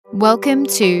Welcome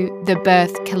to The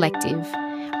Birth Collective,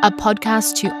 a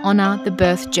podcast to honour the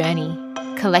birth journey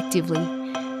collectively,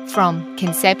 from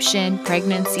conception,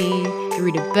 pregnancy,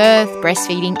 through to birth,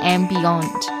 breastfeeding and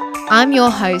beyond. I'm your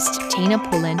host, Tina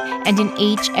Pullen, and in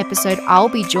each episode I'll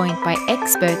be joined by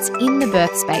experts in the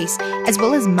birth space as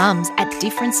well as mums at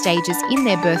different stages in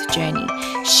their birth journey,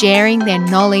 sharing their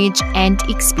knowledge and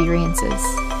experiences.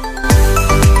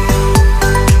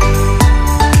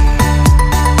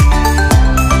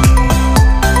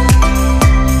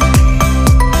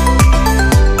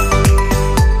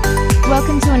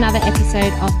 Welcome to another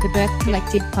episode of the Birth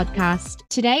Collective podcast.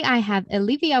 Today I have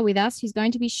Olivia with us, who's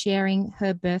going to be sharing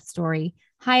her birth story.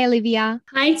 Hi, Olivia.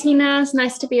 Hi, Tina. It's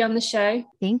nice to be on the show.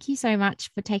 Thank you so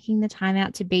much for taking the time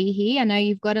out to be here. I know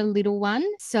you've got a little one,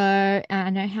 so I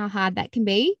know how hard that can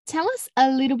be. Tell us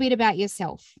a little bit about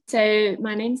yourself. So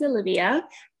my name's Olivia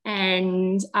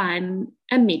and I'm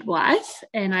a midwife,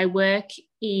 and I work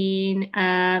in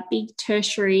a big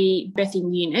tertiary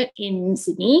birthing unit in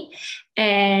Sydney,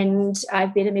 and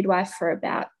I've been a midwife for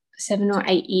about 7 or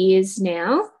 8 years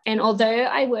now. And although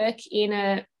I work in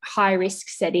a high risk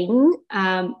setting,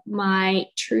 my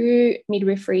true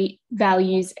midwifery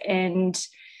values and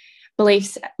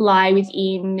beliefs lie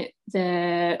within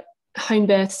the home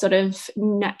birth, sort of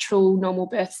natural normal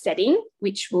birth setting,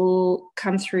 which will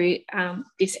come through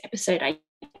this episode, I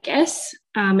guess,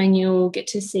 and you'll get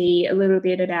to see a little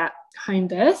bit about home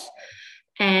birth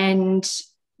and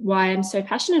why I'm so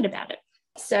passionate about it.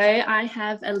 So I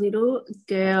have a little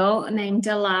girl named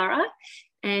Delara,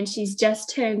 and she's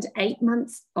just turned 8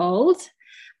 months old,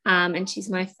 and she's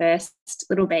my first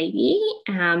little baby,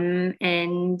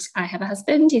 and I have a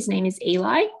husband. His name is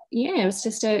Eli. Yeah, it's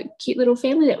just a cute little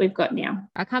family that we've got now.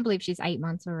 I can't believe she's 8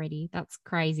 months already. That's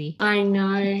crazy. I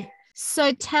know.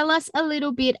 So tell us a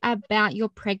little bit about your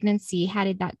pregnancy. How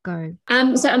did that go?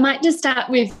 So I might just start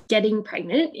with getting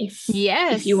pregnant if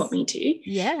you want me to.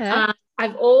 Yeah.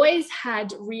 I've always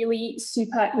had really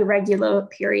super irregular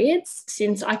periods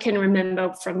since I can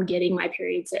remember, from getting my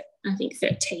periods at, I think,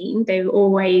 13. They were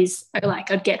always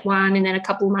like, I'd get one and then a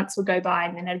couple of months would go by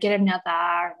and then I'd get another,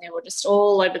 and they were just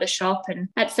all over the shop. And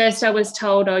at first I was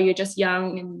told, oh, you're just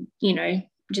young and, you know,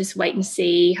 just wait and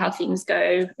see how things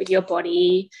go with your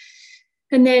body.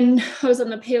 And then I was on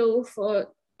the pill for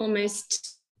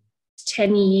almost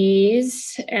 10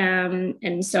 years.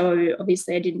 And so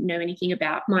obviously I didn't know anything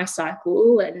about my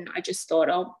cycle. And I just thought,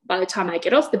 oh, by the time I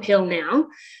get off the pill now,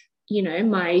 you know,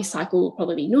 my cycle will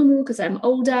probably be normal because I'm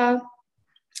older.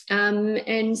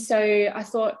 And so I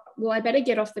thought, well, I better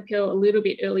get off the pill a little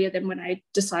bit earlier than when I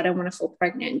decide I want to fall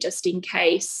pregnant, just in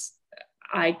case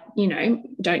I, you know,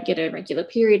 don't get a regular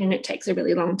period and it takes a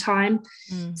really long time.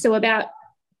 So about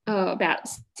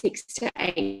 6 to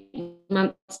 8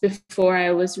 months before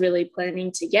I was really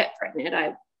planning to get pregnant,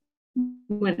 I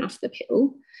went off the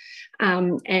pill.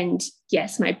 And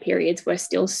yes, my periods were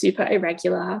still super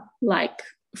irregular, like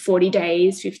 40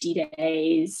 days, 50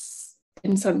 days,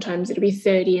 and sometimes it'll be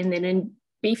 30 and then it'd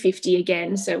be 50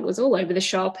 again. So it was all over the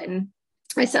shop. And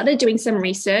I started doing some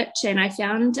research, and I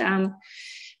found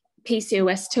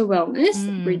PCOS to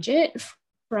Wellness, Bridget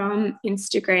from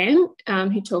Instagram,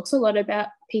 who talks a lot about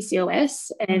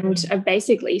PCOS, and I've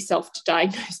basically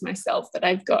self-diagnosed myself that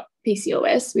I've got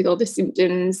PCOS with all the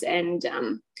symptoms, and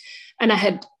I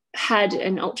had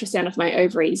an ultrasound of my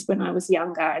ovaries when I was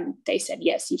younger, and they said,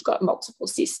 yes, you've got multiple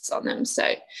cysts on them. So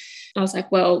I was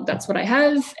like, well, that's what I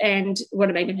have, and what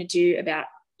am I going to do about,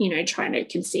 you know, trying to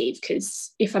conceive?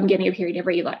 Because if I'm getting a period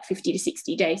every like 50 to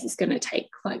 60 days, it's going to take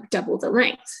like double the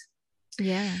length.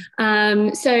 Yeah.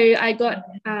 So I got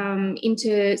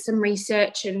into some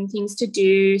research and things to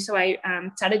do. So I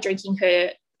started drinking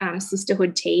her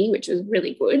sisterhood tea, which was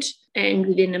really good. And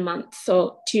within a month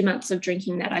or 2 months of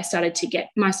drinking that, I started to get,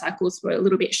 my cycles were a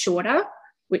little bit shorter,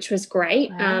 which was great.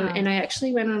 Wow. And I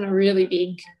actually went on a really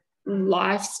big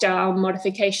lifestyle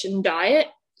modification diet.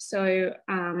 So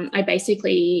I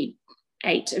basically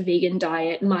ate a vegan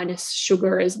diet minus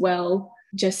sugar as well,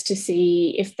 just to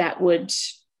see if that would,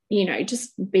 you know,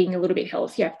 just being a little bit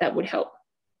healthier, if that would help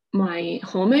my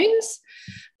hormones.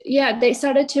 Yeah, they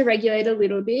started to regulate a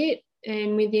little bit,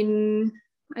 and within,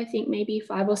 I think, maybe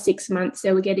 5 or 6 months,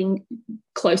 they were getting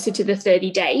closer to the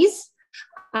 30 days,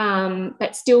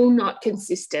 but still not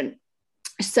consistent.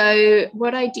 So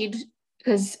what I did,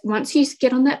 because once you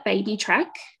get on that baby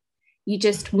track, you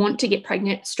just want to get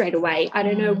pregnant straight away. I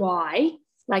don't know why.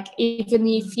 Like, even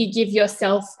if you give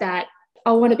yourself that,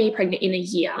 I want to be pregnant in a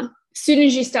year, as soon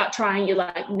as you start trying, you're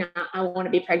like, nah, I want to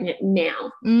be pregnant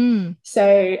now.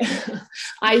 So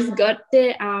I've got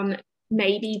the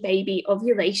maybe baby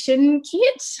ovulation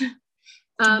kit,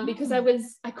 because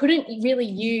I couldn't really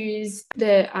use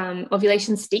the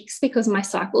ovulation sticks because my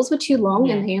cycles were too long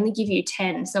and they only give you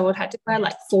 10. So I had to buy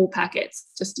like 4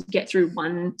 packets just to get through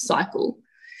one cycle.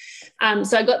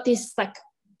 So I got this like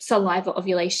saliva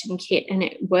ovulation kit and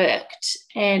it worked.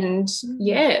 And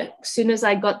as soon as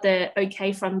I got the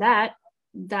okay from that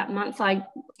month I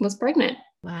was pregnant.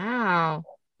 Wow.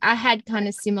 I had kind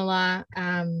of similar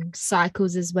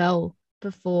cycles as well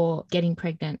before getting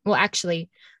pregnant. Well, actually,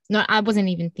 no, I wasn't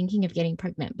even thinking of getting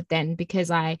pregnant, but then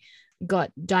because I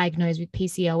got diagnosed with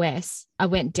PCOS, I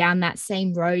went down that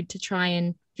same road to try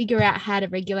and figure out how to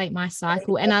regulate my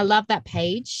cycle. And I love that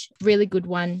page. Really good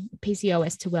one,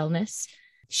 PCOS to wellness,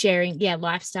 sharing,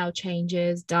 lifestyle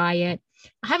changes, diet.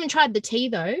 I haven't tried the tea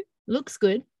though. Looks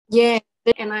good. Yeah.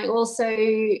 And I also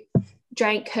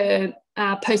drank her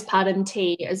postpartum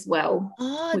tea as well,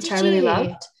 which I really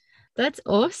loved. That's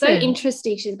awesome. So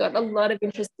interesting. She's got a lot of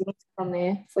interesting things on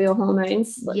there for your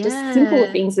hormones, like just simple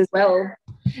things as well.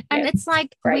 And it's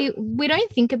like we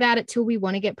don't think about it till we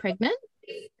want to get pregnant.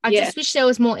 I just wish there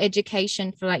was more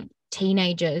education for like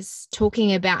teenagers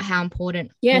talking about how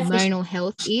important hormonal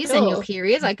health is and your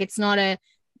periods. Like it's not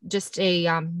just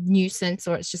a nuisance,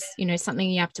 or it's just, something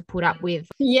you have to put up with.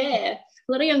 Yeah.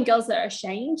 A lot of young girls are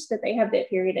ashamed that they have their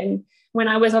period. And when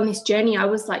I was on this journey, I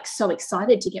was like so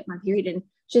excited to get my period, and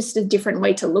just a different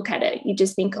way to look at it. You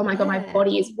just think, oh my God, my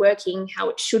body is working how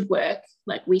it should work.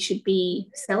 Like we should be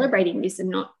celebrating this and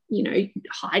not,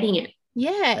 hiding it.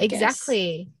 Yeah,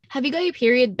 exactly. Have you got your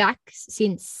period back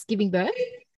since giving birth?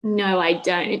 No, I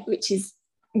don't, which is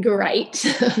great.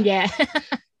 Yeah,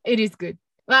 it is good.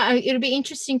 Well, it'll be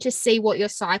interesting to see what your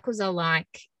cycles are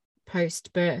like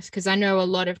post-birth, because I know a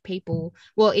lot of people,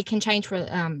 well, it can change for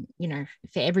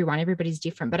for everyone, everybody's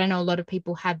different, but I know a lot of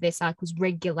people have their cycles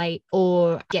regulate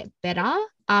or get better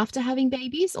after having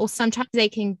babies, or sometimes they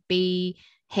can be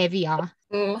heavier.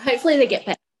 Hopefully they get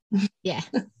better. Yeah.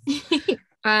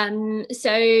 So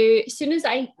as soon as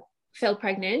I fell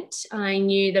pregnant, I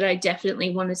knew that I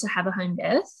definitely wanted to have a home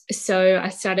birth. So I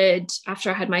started, after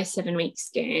I had my 7-week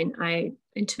scan,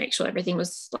 and to make sure everything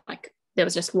was like, there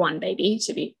was just one baby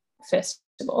to be first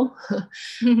of all.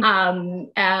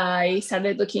 I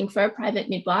started looking for a private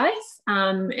midwife,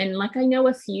 and like I know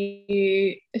a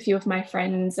few of my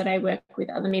friends that I work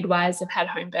with, other midwives, have had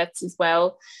home births as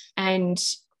well, and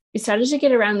it started to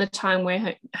get around the time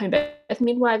where home birth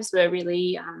midwives were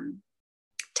really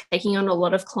taking on a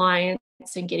lot of clients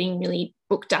and getting really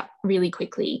booked up really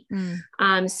quickly.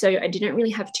 So I didn't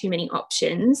really have too many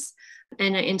options,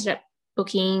 and I ended up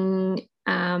booking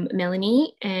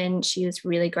Melanie, and she was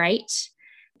really great,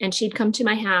 and she'd come to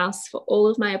my house for all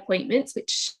of my appointments,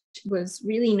 which was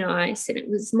really nice. And it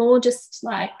was more just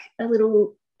like a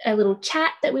little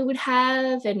chat that we would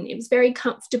have, and it was very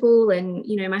comfortable, and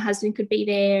my husband could be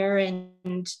there,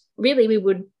 and really we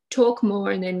would talk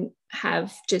more and then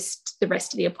have just the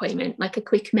rest of the appointment like a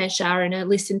quick measure and a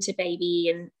listen to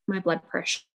baby and my blood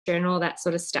pressure and all that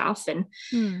sort of stuff, and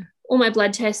all my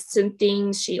blood tests and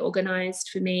things she organized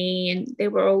for me, and they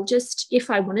were all just, if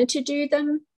I wanted to do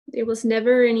them, there was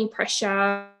never any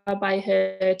pressure by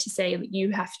her to say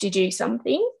you have to do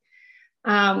something,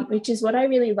 which is what I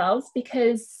really love,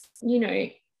 because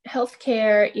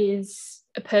healthcare is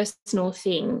a personal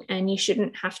thing, and you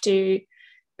shouldn't have to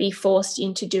be forced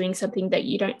into doing something that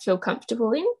you don't feel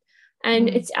comfortable in. And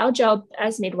it's our job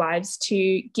as midwives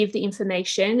to give the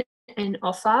information and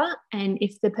offer, and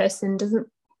if the person doesn't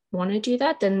want to do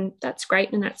that, then that's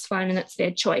great and that's fine and that's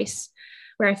their choice.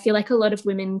 Where I feel like a lot of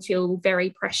women feel very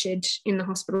pressured in the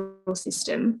hospital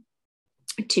system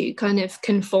to kind of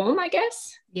conform, I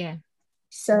guess. Yeah.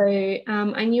 So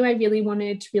I knew I really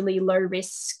wanted really low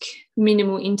risk,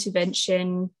 minimal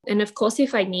intervention. And of course,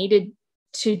 if I needed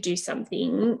to do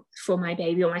something for my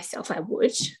baby or myself, I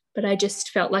would. But I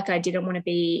just felt like I didn't want to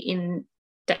be in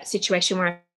that situation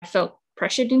where I felt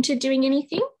pressured into doing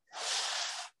anything.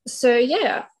 So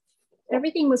yeah,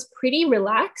 everything was pretty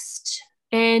relaxed,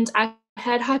 and I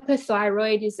had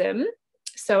hypothyroidism,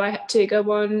 so I had to go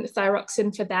on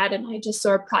thyroxine for that, and I just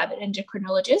saw a private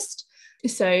endocrinologist.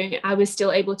 So I was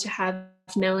still able to have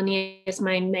Melanie as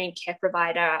my main care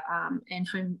provider,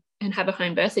 and have a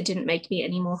home birth. It didn't make me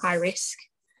any more high risk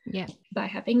by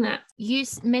having that. You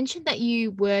mentioned that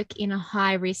you work in a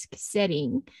high risk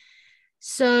setting.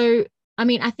 So, I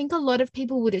mean, I think a lot of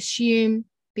people would assume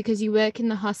because you work in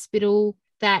the hospital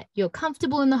that you're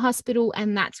comfortable in the hospital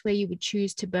and that's where you would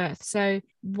choose to birth. So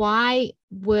why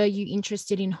were you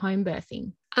interested in home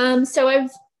birthing? So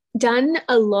I've done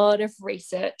a lot of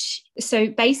research. So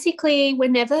basically,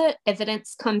 whenever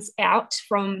evidence comes out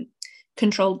from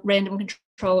random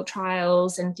control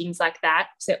trials and things like that.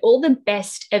 So all the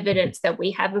best evidence that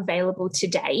we have available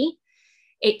today,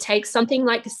 it takes something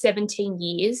like 17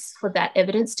 years for that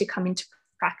evidence to come into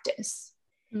practice.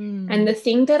 And the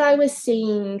thing that I was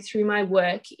seeing through my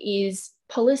work is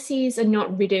policies are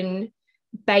not written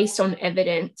based on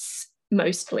evidence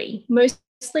mostly.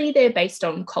 Mostly they're based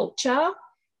on culture,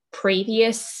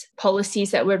 previous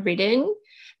policies that were written,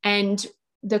 and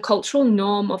the cultural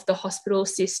norm of the hospital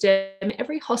system.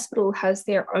 Every hospital has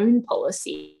their own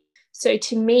policy. So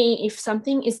to me, if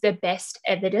something is the best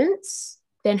evidence,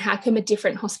 then how come a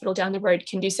different hospital down the road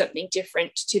can do something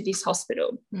different to this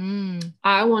hospital?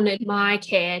 I wanted my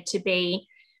care to be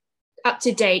up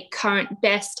to date, current,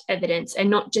 best evidence,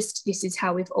 and not just this is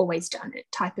how we've always done it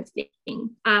type of thing.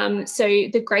 So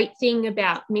the great thing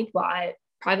about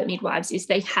private midwives is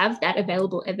they have that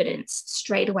available evidence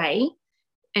straight away,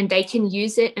 and they can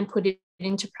use it and put it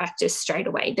into practice straight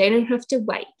away. They don't have to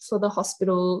wait for the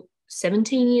hospital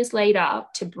 17 years later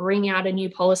to bring out a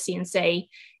new policy and say,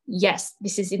 yes,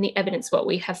 this is in the evidence what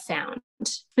we have found.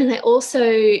 And I also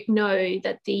know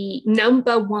that the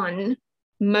number one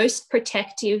most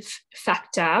protective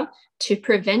factor to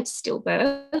prevent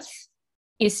stillbirth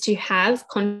is to have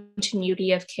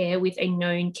continuity of care with a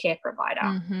known care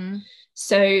provider.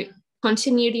 So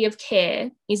continuity of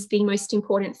care is the most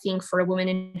important thing for a woman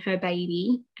and her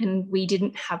baby, and we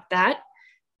didn't have that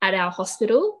at our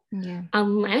hospital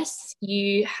unless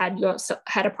you had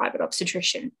a private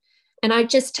obstetrician. And I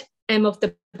just am of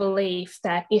the belief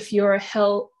that if you're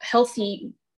a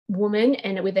healthy woman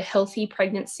and with a healthy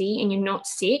pregnancy and you're not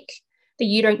sick, that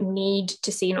you don't need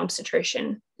to see an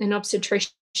obstetrician. An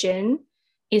obstetrician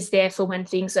is there for when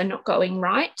things are not going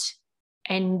right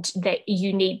and that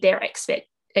you need their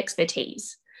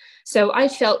expertise. So I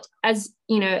felt, as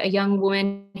a young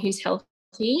woman who's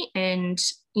healthy and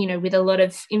with a lot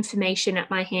of information at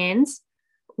my hands,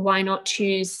 why not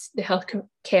choose the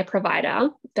healthcare provider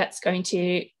that's going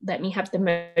to let me have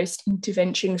the most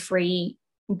intervention-free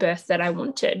birth that I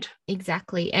wanted?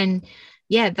 Exactly. And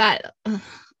that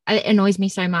it annoys me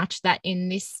so much that in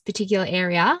this particular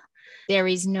area there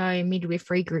is no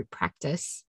midwifery group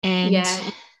practice. And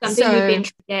something we've been trying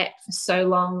to get for so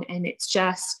long, and it's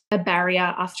just a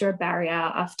barrier after a barrier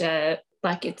after,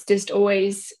 it's just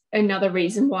always another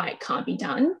reason why it can't be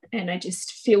done. And I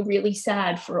just feel really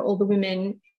sad for all the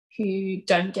women who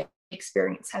don't get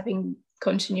experience having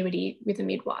continuity with a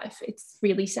midwife. It's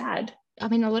really sad. I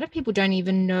mean, a lot of people don't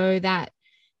even know that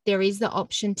there is the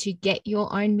option to get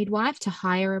your own midwife, to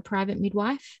hire a private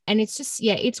midwife. And it's just,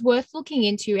 it's worth looking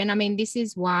into. And I mean, this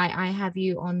is why I have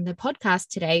you on the podcast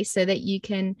today, so that you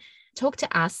can talk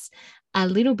to us a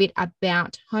little bit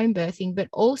about home birthing, but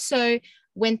also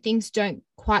when things don't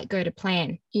quite go to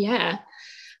plan. Yeah.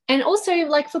 And also,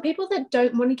 for people that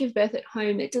don't want to give birth at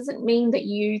home, it doesn't mean that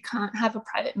you can't have a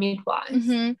private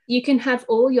midwife. You can have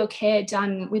all your care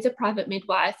done with a private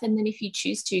midwife, and then if you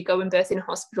choose to, go and birth in a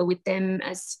hospital with them,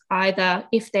 as either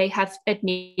if they have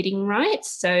admitting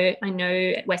rights. So I know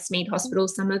at Westmead Hospital,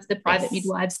 some of the private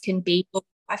midwives can be your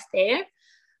wife there,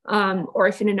 or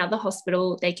if in another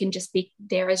hospital, they can just be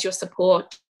there as your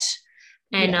support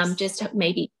and just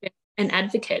maybe an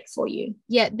advocate for you.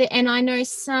 And I know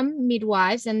some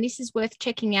midwives, and this is worth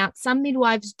checking out, some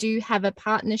midwives do have a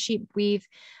partnership with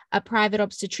a private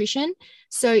obstetrician.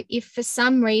 So if for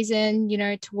some reason,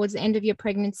 towards the end of your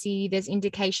pregnancy, there's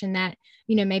indication that,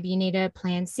 maybe you need a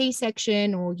planned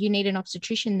C-section or you need an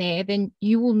obstetrician there, then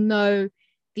you will know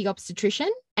the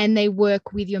obstetrician and they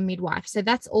work with your midwife. So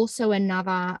that's also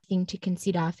another thing to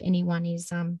consider if anyone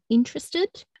is interested.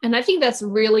 And I think that's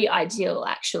really ideal,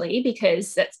 actually,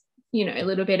 because that's a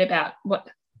little bit about what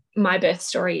my birth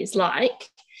story is like.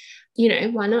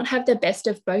 Why not have the best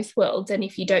of both worlds? And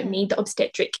if you don't need the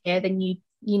obstetric care, then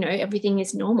everything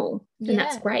is normal, and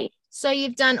that's great. So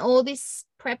you've done all this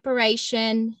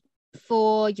preparation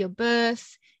for your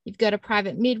birth. You've got a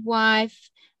private midwife.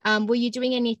 Were you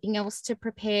doing anything else to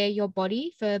prepare your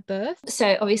body for birth?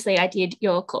 So obviously I did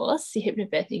your course, the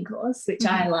hypnobirthing course, which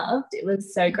I loved. It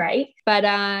was so great. But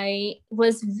I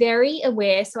was very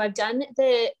aware. So I've done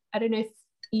I don't know if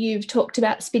you've talked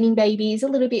about spinning babies a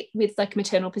little bit with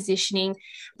maternal positioning,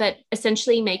 but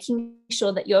essentially making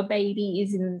sure that your baby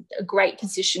is in a great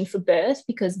position for birth,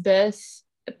 because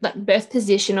birth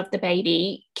position of the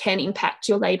baby can impact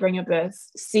your labor and your birth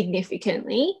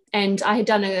significantly. And I had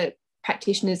done a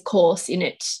practitioner's course in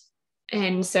it,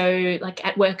 and so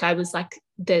at work I was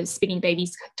the spinning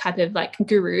babies type of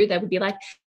guru. They would be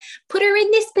put her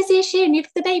in this position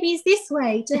if the baby's this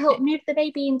way to help move the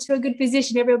baby into a good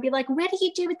position. Everyone would be where do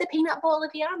you do with the peanut ball,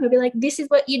 Olivia? And I'd be this is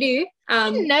what you do.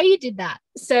 I didn't know you did that.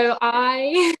 So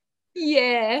I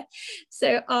Yeah.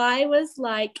 So I was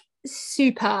like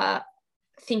super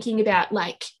thinking about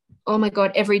like, oh my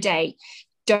God, every day,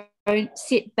 don't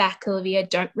sit back, Olivia,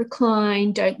 don't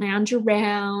recline, don't lounge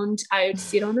around. I would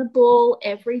sit on a ball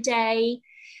every day.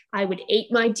 I would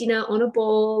eat my dinner on a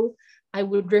ball. I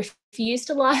would refuse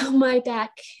to lie on my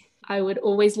back. I would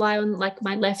always lie on like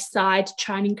my left side,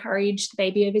 try and encourage the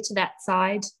baby over to that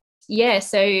side. Yeah,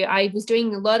 so I was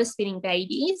doing a lot of spinning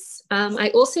babies. I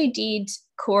also did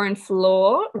core and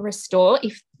floor restore.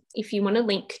 If you want to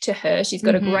link to her, she's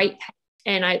got a great,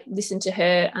 and I listened to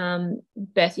her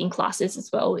birthing classes as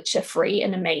well, which are free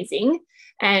and amazing.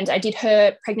 And I did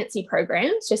her pregnancy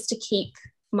programs just to keep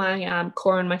my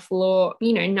core and my floor,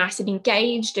 you know, nice and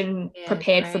engaged and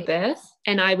prepared for birth.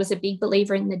 And I was a big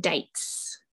believer in the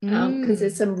dates because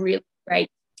there's some really great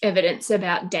evidence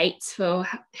about dates for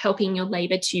helping your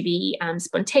labor to be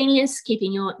spontaneous,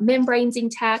 keeping your membranes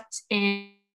intact, and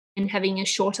having a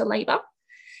shorter labor.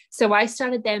 So I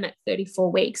started them at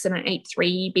 34 weeks and I ate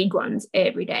 3 big ones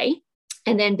every day.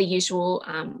 And then the usual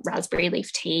raspberry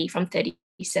leaf tea from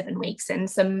 37 weeks and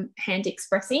some hand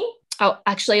expressing. Oh,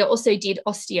 actually, I also did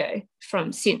osteo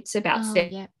from since about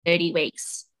 30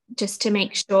 weeks, just to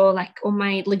make sure like all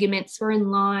my ligaments were in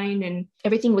line and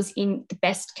everything was in the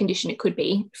best condition it could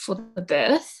be for the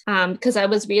birth. Because I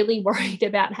was really worried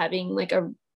about having like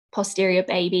a posterior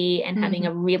baby and having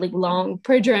a really long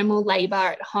prodromal labor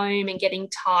at home and getting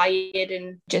tired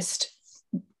and just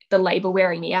the labor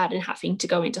wearing me out and having to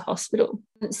go into hospital.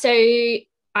 So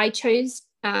I chose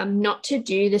not to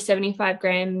do the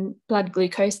 75-gram blood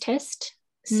glucose test.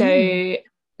 So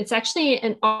it's actually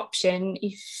an option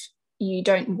if you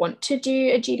don't want to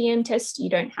do a GDM test, you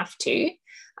don't have to.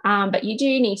 But you do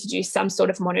need to do some sort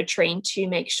of monitoring to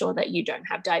make sure that you don't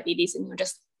have diabetes and you're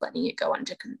just letting it go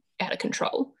out of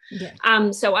control.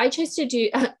 Yeah. So I chose to do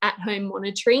at-home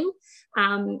monitoring,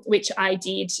 which I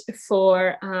did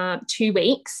for 2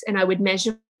 weeks, and I would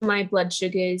measure my blood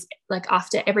sugars like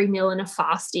after every meal and a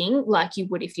fasting, like you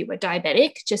would if you were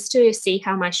diabetic, just to see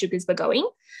how my sugars were going.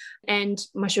 And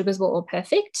my sugars were all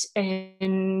perfect,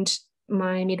 and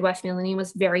my midwife Melanie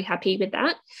was very happy with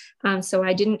that. So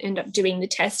I didn't end up doing the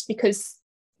test because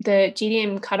the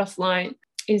GDM cutoff line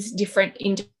is different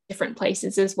in different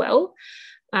places as well.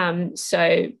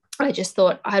 So I just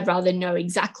thought I'd rather know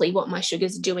exactly what my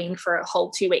sugar's doing for a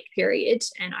whole 2-week period,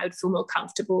 and I would feel more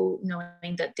comfortable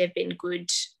knowing that they've been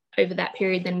good over that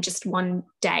period than just one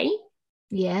day.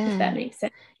 Yeah. If that makes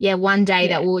sense. Yeah, one day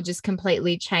that will just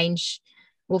completely change,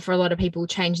 or for a lot of people,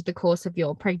 change the course of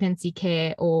your pregnancy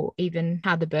care or even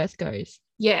how the birth goes.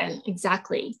 Yeah,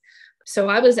 exactly. So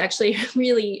I was actually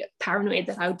really paranoid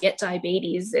that I would get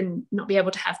diabetes and not be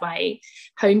able to have my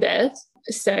home birth.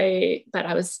 But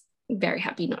I was very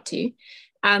happy not to.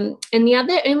 And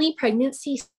the only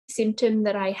pregnancy symptom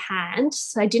that I had,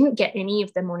 so I didn't get any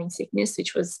of the morning sickness,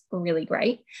 which was really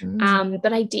great.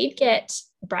 But I did get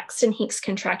Braxton Hicks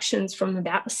contractions from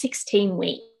about 16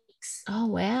 weeks. Oh,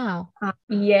 wow.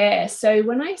 Yeah. So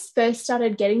when I first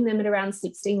started getting them at around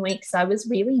 16 weeks, I was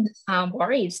really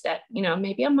worried that, you know,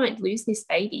 maybe I might lose this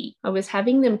baby. I was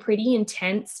having them pretty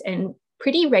intense and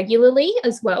pretty regularly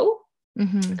as well.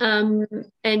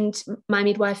 And my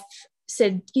midwife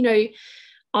said, you know,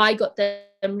 I got them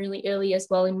really early as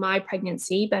well in my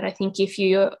pregnancy, but I think if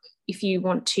you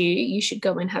want to, you should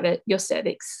go and have your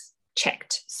cervix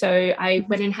checked. So I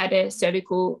went and had a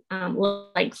cervical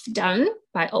length done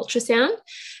by ultrasound,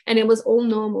 and it was all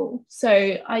normal.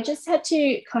 So I just had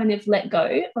to kind of let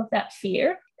go of that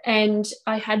fear. And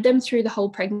I had them through the whole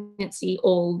pregnancy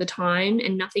all the time,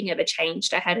 and nothing ever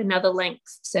changed. I had another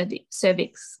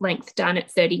cervix length done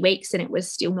at 30 weeks, and it was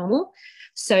still normal.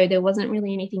 So there wasn't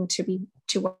really anything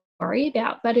to worry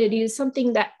about. But it is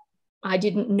something that I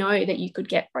didn't know, that you could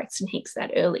get Braxton Hicks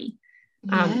that early.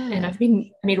 And I've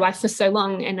been a midwife for so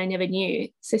long and I never knew.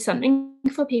 So something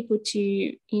for people to,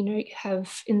 you know,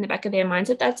 have in the back of their minds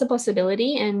that that's a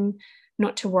possibility, and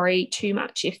not to worry too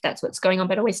much if that's what's going on,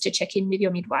 but always to check in with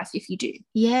your midwife if you do.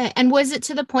 Yeah. And was it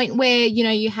to the point where, you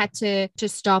know, you had to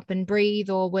stop and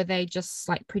breathe, or were they just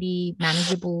like pretty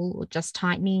manageable or just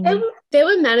tightening? They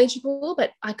were manageable,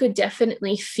 but I could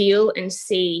definitely feel and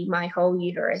see my whole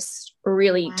uterus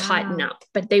really tighten up,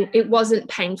 but it wasn't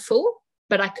painful.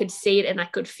 But I could see it and I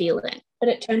could feel it. But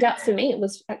it turned out for me, it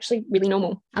was actually really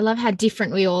normal. I love how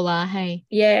different we all are, hey?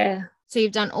 Yeah. So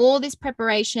you've done all this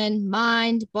preparation,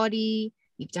 mind, body,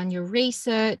 you've done your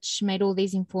research, made all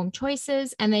these informed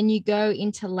choices, and then you go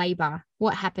into labor.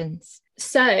 What happens?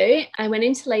 So I went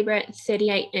into labor at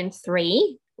 38 and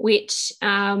 3, which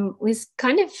was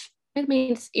kind of, I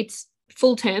mean, it's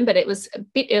full term, but it was a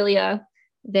bit earlier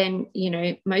than,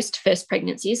 most first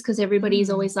pregnancies, because everybody's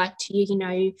always like to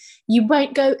you, you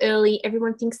won't go early.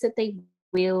 Everyone thinks that they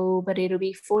will, but it'll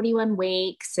be 41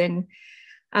 weeks. And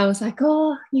I was like,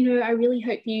 oh, I really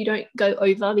hope you don't go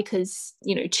over because,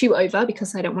 too over,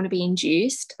 because I don't want to be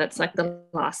induced. That's like the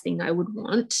last thing I would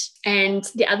want. And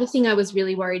the other thing I was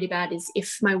really worried about is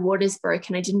if my waters broke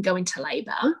and I didn't go into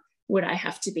labor, would I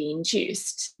have to be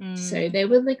induced? So they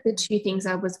were like the two things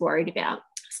I was worried about.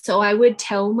 So I would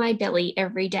tell my belly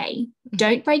every day,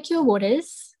 don't break your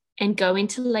waters and go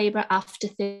into labor after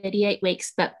 38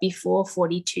 weeks, but before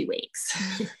 42 weeks.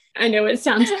 I know it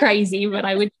sounds crazy, but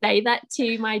I would say that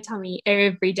to my tummy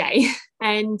every day.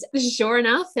 And sure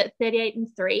enough, at 38 and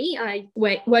 3, I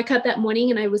woke up that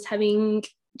morning and I was having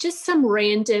just some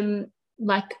random,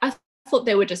 I thought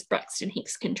they were just Braxton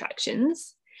Hicks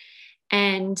contractions.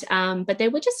 And but they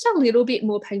were just a little bit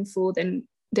more painful than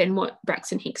what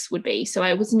Braxton Hicks would be. So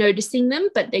I was noticing them,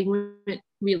 but they weren't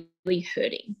really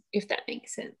hurting, if that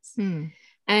makes sense.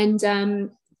 And so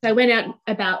I went out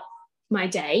about my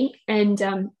day,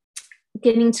 and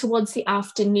getting towards the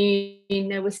afternoon,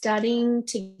 they were starting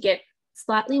to get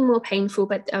slightly more painful,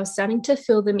 but I was starting to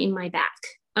feel them in my back.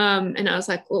 And I was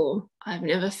like, oh, I've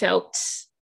never felt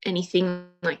anything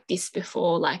like this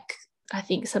before. Like, I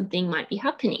think something might be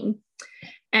happening.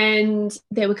 And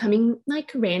they were coming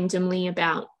randomly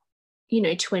about,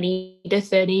 20 to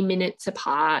 30 minutes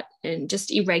apart and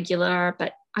just irregular,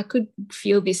 but I could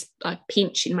feel this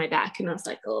pinch in my back, and I was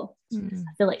like, oh, I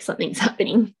feel like something's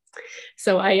happening.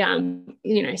 So I,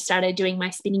 started doing my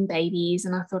spinning babies,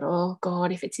 and I thought, oh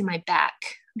God, if it's in my back,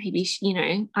 maybe,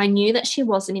 I knew that she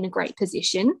wasn't in a great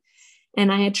position,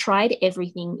 and I had tried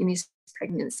everything in this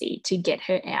pregnancy to get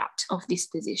her out of this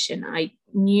position. I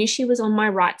knew she was on my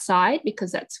right side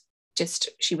because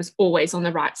she was always on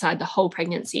the right side the whole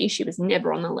pregnancy. She was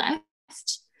never on the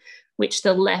left, which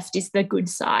the left is the good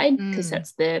side because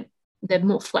that's the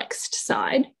more flexed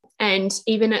side. And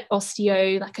even at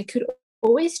osteo, I could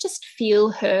always just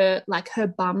feel her, her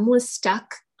bum was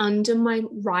stuck under my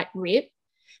right rib.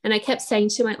 And I kept saying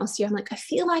to my osteo, I'm like, I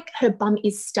feel like her bum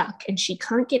is stuck and she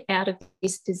can't get out of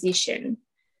this position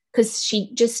because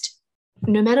she just,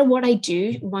 no matter what I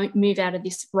do, won't move out of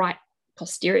this right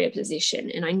posterior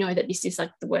position. And I know that this is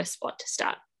the worst spot to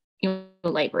start your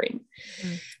labor in.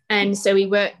 And so we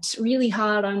worked really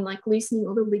hard on loosening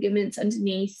all the ligaments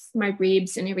underneath my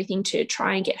ribs and everything to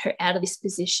try and get her out of this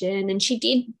position. And she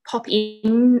did pop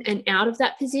in and out of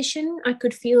that position. I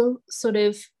could feel sort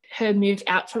of her move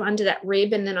out from under that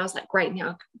rib. And then I was like, great, now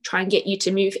I'll try and get you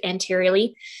to move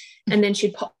anteriorly. And then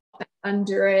she'd pop back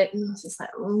under it. And I was just like,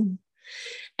 oh.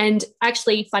 And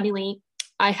actually, funnily,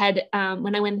 I had,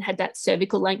 when I went and had that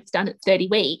cervical length done at 30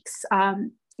 weeks,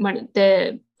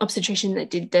 the obstetrician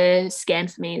that did the scan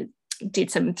for me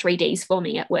did some 3Ds for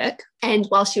me at work. And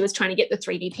while she was trying to get the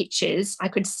 3D pictures, I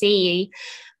could see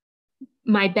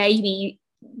my baby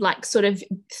sort of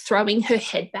throwing her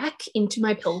head back into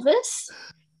my pelvis.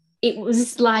 It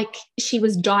was like she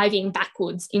was diving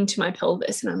backwards into my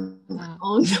pelvis. And I'm like,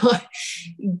 oh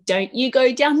no, don't you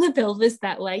go down the pelvis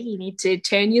that way. You need to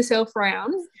turn yourself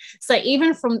around. So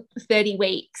even from 30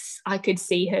 weeks, I could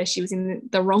see her. She was in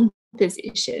the wrong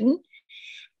position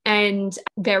and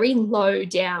very low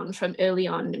down from early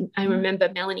on. I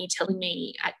remember Melanie telling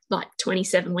me at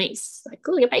 27 weeks,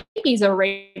 oh, your baby's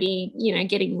already,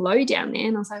 getting low down there.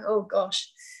 And I was like, oh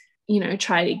gosh,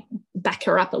 try to back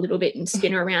her up a little bit and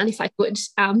spin her around if I could.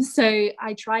 So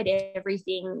I tried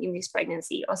everything in this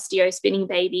pregnancy, osteo, spinning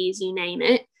babies, you name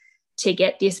it, to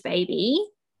get this baby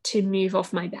to move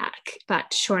off my back.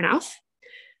 But sure enough,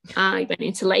 I went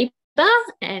into labor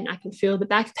and I could feel the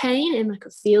back pain and I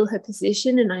could feel her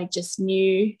position, and I just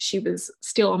knew she was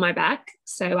still on my back.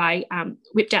 So I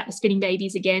whipped out the spinning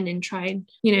babies again and tried,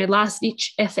 last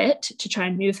ditch effort to try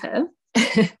and move her.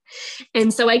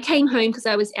 And so I came home because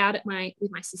I was out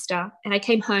with my sister, and I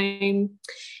came home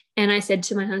and I said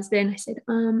to my husband, I said,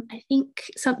 I think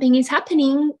something is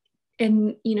happening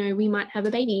and, we might have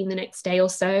a baby in the next day or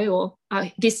so.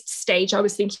 Or this stage I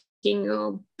was thinking,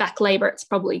 back labor, it's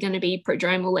probably going to be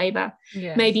prodromal labor,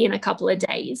 maybe in a couple of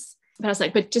days. But I was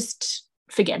like, but just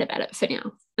forget about it for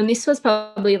now. And this was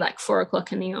probably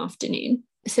 4:00 in the afternoon.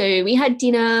 So we had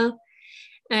dinner.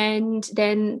 And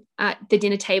then at the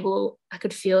dinner table, I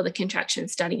could feel the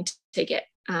contractions starting to get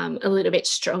a little bit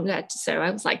stronger. So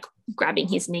I was grabbing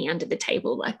his knee under the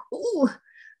table, oh,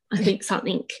 I think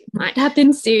something might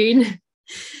happen soon.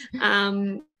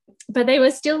 But they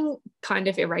were still kind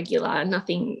of irregular,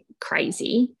 nothing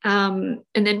crazy. And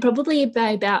then probably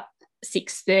by about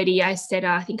 6:30, I said,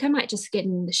 I think I might just get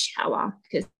in the shower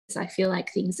because I feel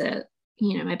like things are,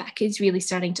 my back is really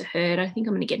starting to hurt. I think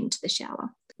I'm going to get into the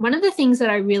shower. One of the things that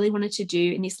I really wanted to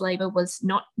do in this labor was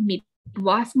not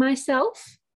midwife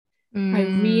myself. I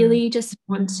really just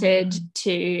wanted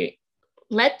to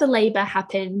let the labor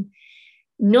happen,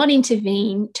 not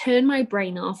intervene, turn my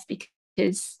brain off, because,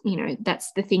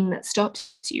 that's the thing that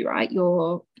stops you, right?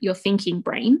 Your thinking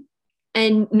brain,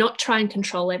 and not try and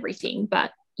control everything.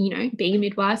 But, being a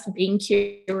midwife and being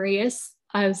curious,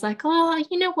 I was like, oh,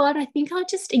 you know what? I think I'll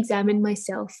just examine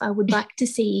myself. I would like to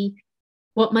see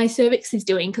what my cervix is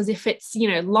doing, because if it's,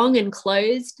 long and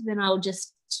closed, then I'll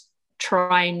just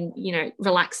try and,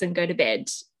 relax and go to bed.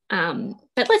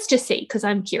 But let's just see, because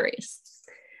I'm curious.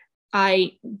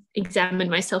 I examined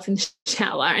myself in the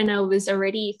shower, and I was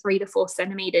already 3 to 4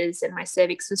 centimeters, and my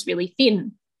cervix was really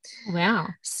thin. Wow.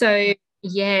 So,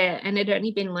 yeah, and it had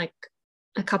only been like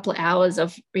a couple of hours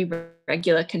of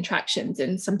irregular contractions,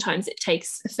 and sometimes it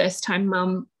takes a first-time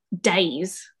mum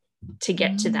days to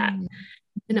get to that.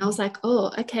 And I was like,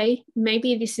 oh, okay,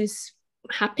 maybe this is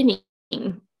happening,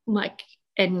 and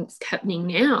it's happening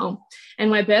now. And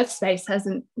my birth space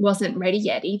wasn't ready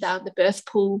yet either. The birth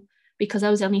pool, because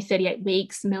I was only 38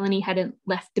 weeks, Melanie hadn't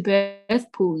left the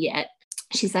birth pool yet.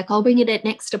 She's like, I'll bring it at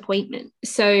next appointment.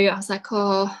 So I was like,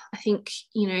 oh, I think,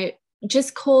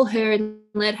 just call her and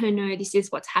let her know this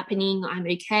is what's happening. I'm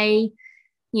okay,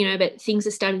 but things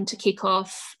are starting to kick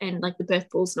off, and like the birth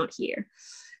pool's not here.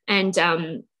 And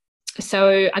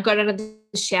so I got out of the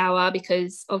shower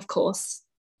because, of course,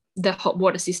 the hot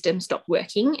water system stopped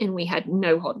working and we had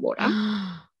no hot water.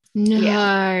 No.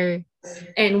 Yeah.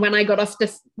 And when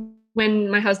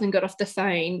my husband got off the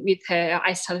phone with her,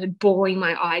 I started bawling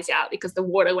my eyes out because the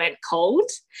water went cold,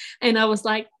 and I was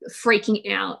like freaking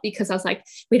out because I was like,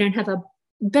 we don't have a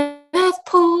birth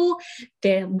pool,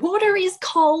 the water is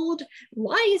cold,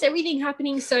 why is everything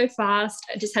happening so fast?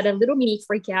 I just had a little mini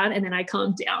freak out, and then I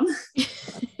calmed down.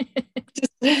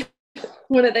 Just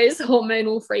one of those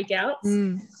hormonal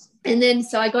freakouts. And then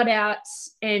so I got out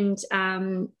and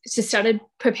just started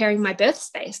preparing my birth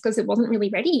space because it wasn't really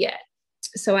ready yet.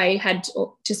 So I had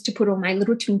just to put all my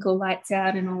little twinkle lights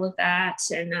out and all of that,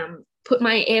 and put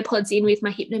my AirPods in with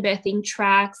my hypnobirthing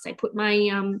tracks. I put my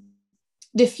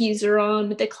diffuser on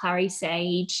with the clary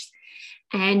sage,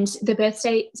 and the birth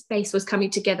space was coming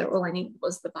together. All I needed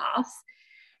was the bath,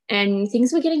 and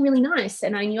things were getting really nice.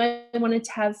 And I knew I wanted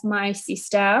to have my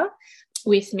sister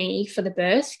with me for the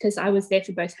birth because I was there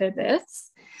for both her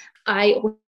births. I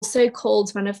also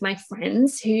called one of my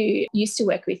friends who used to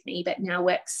work with me but now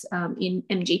works in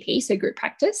MGP, so group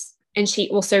practice, and she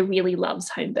also really loves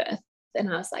home birth.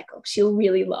 And I was like, oh, she'll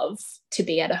really love to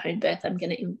be at a home birth. I'm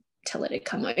going to tell her to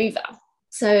come over.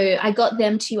 So I got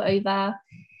them 2 over,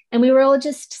 and we were all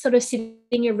just sort of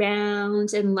sitting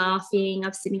around and laughing. I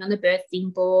was sitting on the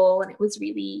birthing ball, and it was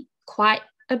really quite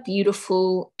a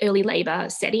beautiful early labour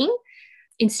setting.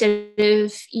 Instead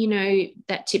of,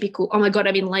 that typical, oh my God,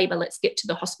 I'm in labour, let's get to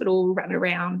the hospital, run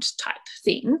around type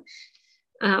thing.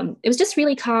 It was just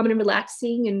really calm and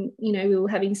relaxing, and, we were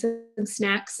having some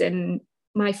snacks, and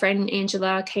my friend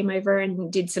Angela came over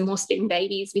and did some more spin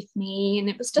babies with me, and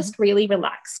it was just really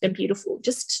relaxed and beautiful,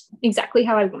 just exactly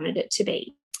how I wanted it to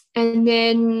be. And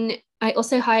then I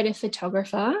also hired a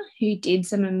photographer who did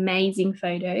some amazing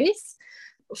photos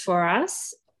for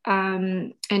us,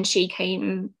 and she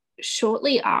came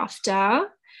shortly after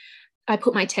I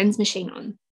put my TENS machine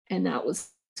on, and that was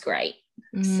great.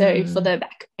 So for the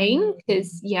back pain,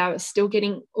 because I was still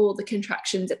getting all the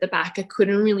contractions at the back, I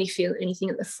couldn't really feel anything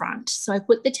at the front, so I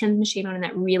put the TENS machine on, and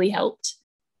that really helped.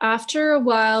 After a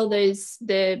while,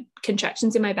 the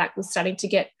contractions in my back were starting to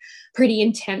get pretty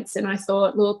intense, and I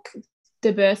thought, look,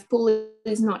 the birth pool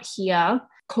is not here.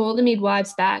 Call the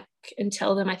midwives back and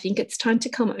tell them I think it's time to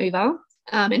come over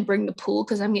and bring the pool,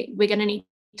 because we're going to need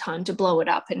time to blow it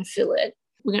up and fill it.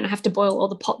 We're going to have to boil all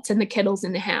the pots and the kettles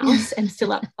in the house and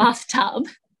fill up the bathtub,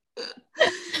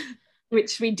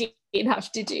 which we did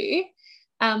have to do.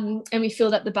 And we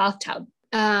filled up the bathtub.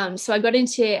 So I got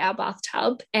into our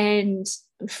bathtub, and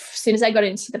as soon as I got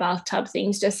into the bathtub,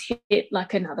 things just hit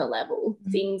like another level.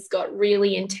 Things got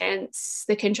really intense.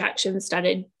 The contractions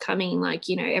started coming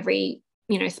every,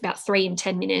 about 3 and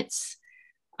 10 minutes,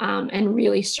 and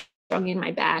really strong in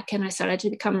my back. And I started to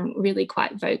become really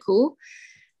quite vocal.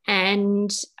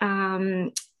 And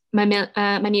my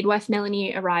midwife,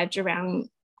 Melanie, arrived around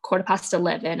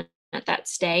 11:15 at that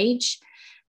stage.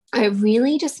 I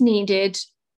really just needed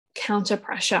counter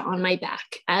pressure on my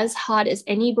back as hard as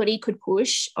anybody could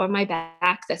push on my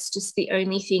back. That's just the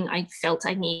only thing I felt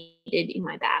I needed in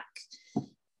my back.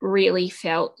 Really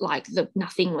felt like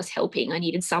nothing was helping. I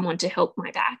needed someone to help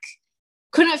my back.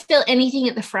 Couldn't feel anything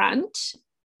at the front,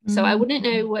 so I wouldn't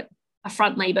know what a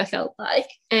front labor felt like.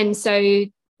 And so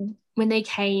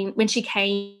when she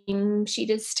came, she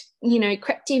just,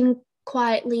 crept in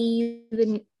quietly.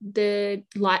 The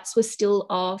lights were still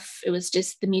off. It was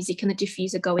just the music and the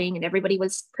diffuser going, and everybody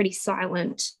was pretty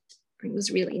silent. It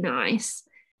was really nice.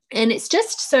 And it's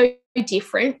just so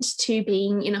different to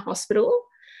being in a hospital.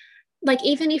 Like,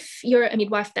 even if you're a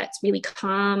midwife that's really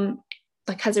calm,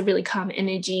 like has a really calm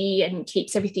energy and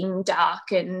keeps everything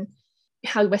dark and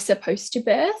how we're supposed to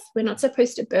birth, we're not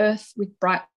supposed to birth with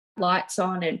bright lights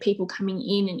on and people coming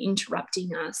in and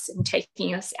interrupting us and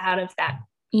taking us out of that,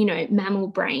 mammal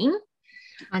brain.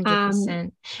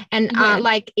 100%. And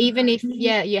like, even if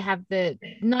you have the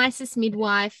nicest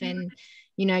midwife and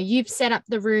you've set up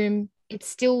the room, it's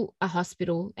still a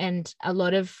hospital, and a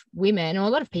lot of women or a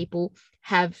lot of people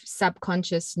have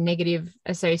subconscious negative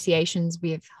associations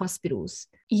with hospitals.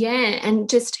 Yeah, and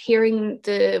just hearing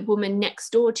the woman next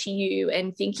door to you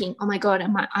and thinking, oh my God,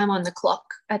 I'm on the clock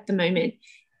at the moment.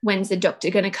 When's the doctor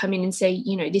going to come in and say,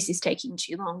 this is taking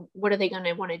too long? What are they going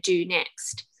to want to do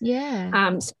next?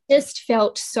 Yeah. So just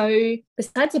felt so,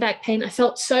 besides the back pain, I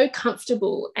felt so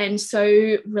comfortable and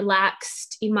so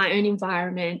relaxed in my own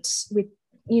environment with,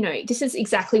 this is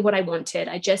exactly what I wanted.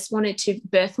 I just wanted to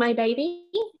birth my baby,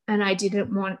 and I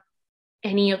didn't want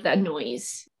any of that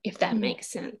noise, if that makes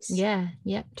sense. Yeah,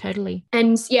 totally.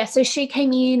 And so she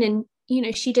came in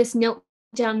and, she just knelt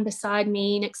down beside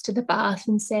me next to the bath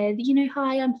and said,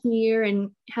 hi, I'm here,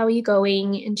 and how are you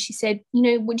going? And she said,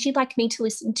 would you like me to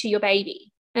listen to your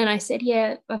baby? And I said,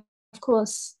 yeah, of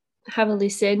course, have a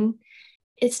listen.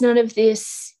 It's none of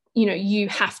this, you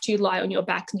have to lie on your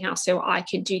back now so I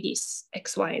can do this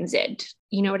X, Y, and Z.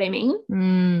 You know what I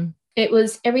mean? It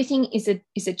was, everything is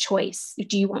a choice.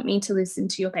 Do you want me to listen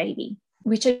to your baby?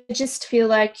 Which I just feel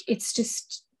like it's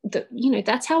just,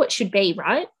 that's how it should be,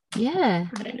 right? Yeah.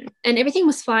 I don't know. And everything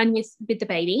was fine with the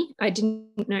baby. I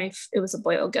didn't know if it was a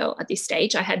boy or girl at this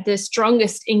stage. I had the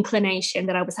strongest inclination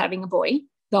that I was having a boy.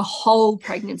 The whole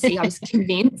pregnancy, I was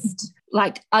convinced,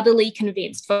 like utterly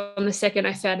convinced. From the second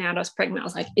I found out I was pregnant, I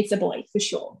was like, it's a boy for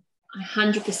sure,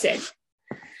 100%.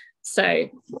 So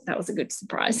that was a good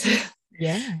surprise.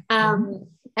 Yeah.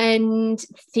 And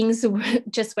things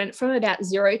just went from about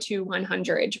 0 to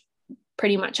 100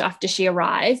 pretty much after she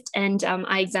arrived. And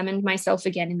I examined myself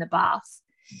again in the bath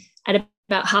at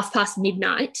about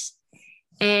midnight,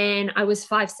 and I was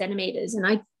 5 centimeters. And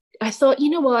I thought, you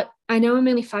know what? I know I'm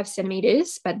only 5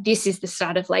 centimeters, but this is the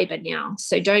start of labor now.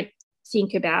 So don't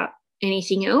think about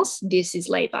anything else. This is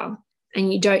labor,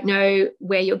 and you don't know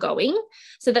where you're going.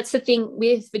 So that's the thing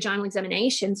with vaginal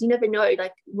examinations. You never know.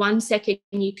 Like, 1 second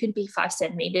you could be 5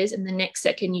 centimeters and the next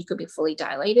second you could be fully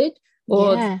dilated.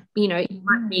 Or, it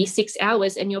might be 6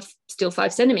 hours and you're still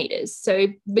 5 centimeters. So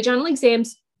vaginal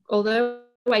exams, although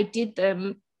I did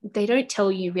them, they don't tell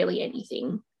you really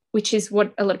anything, which is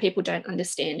what a lot of people don't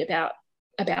understand about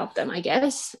them, I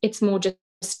guess. It's more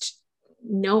just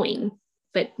knowing.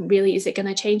 But really, is it going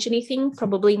to change anything?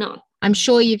 Probably not. I'm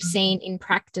sure you've seen in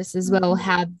practice as well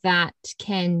how that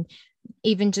can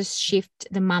even just shift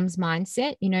the mum's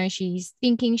mindset. She's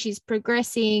thinking she's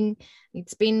progressing.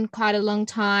 It's been quite a long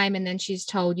time. And then she's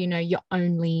told, you're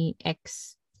only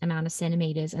X amount of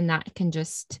centimeters. And that can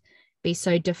just be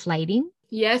so deflating.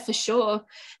 Yeah, for sure.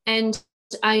 And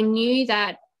I knew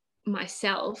that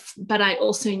myself, but I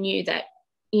also knew that,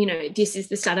 this is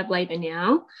the start of labor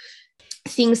now.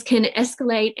 Things can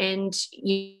escalate, and,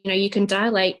 you can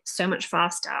dilate so much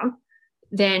faster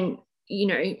than,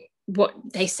 what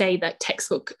they say, that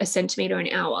textbook, a centimeter an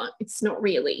hour. It's not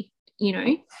really,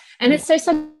 and it's so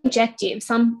subjective.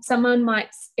 Someone might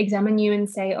examine you and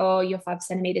say, oh, you're 5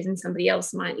 centimeters, and somebody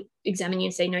else might examine you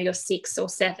and say, no, you're 6 or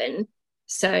 7.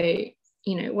 So,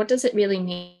 what does it really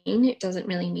mean? It doesn't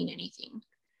really mean anything.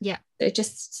 Yeah. So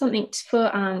just something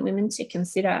for women to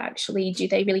consider, actually. Do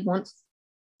they really want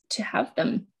to have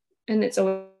them? And it's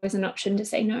always an option to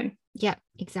say no. Yeah,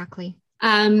 exactly.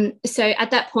 So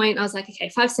at that point I was like, okay,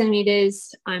 5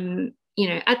 centimeters, I'm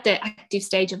at the active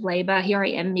stage of labor. Here I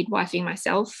am midwifing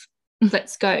myself.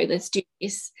 Let's go, let's do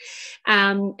this.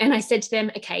 And I said to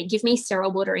them, okay, give me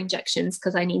sterile water injections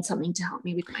because I need something to help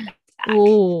me with my back.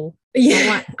 Oh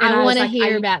yeah, I want to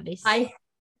hear about this. I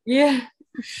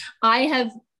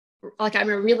have, I'm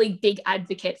a really big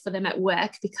advocate for them at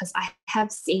work because I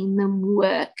have seen them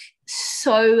work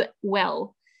so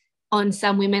well on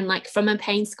some women, like from a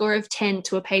pain score of 10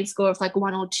 to a pain score of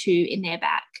 1 or 2 in their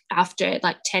back after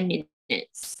 10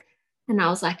 minutes. And I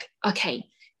was like, okay,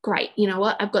 great. You know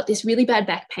what? I've got this really bad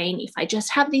back pain. If I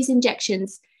just have these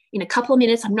injections in a couple of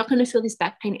minutes, I'm not going to feel this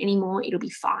back pain anymore. It'll be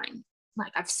fine.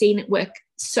 like I've seen it work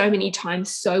so many times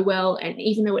so well. And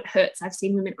even though it hurts, I've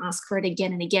seen women ask for it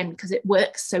again and again because it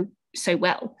works so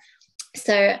well.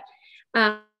 So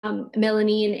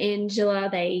Melanie and Angela,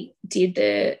 they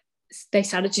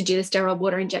started to do the sterile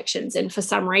water injections, and for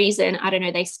some reason, I don't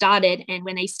know, they started, and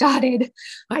when they started,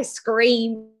 I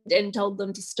screamed and told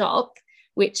them to stop,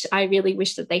 which I really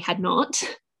wish that they had not,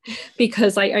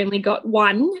 because I only got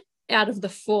 1 out of the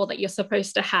 4 that you're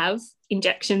supposed to have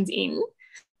injections in,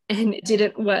 and it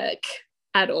didn't work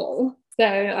at all. So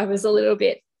I was a little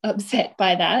bit upset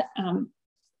by that,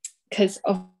 because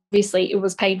obviously it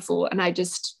was painful, and I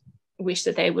just wish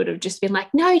that they would have just been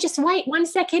like, no, just wait 1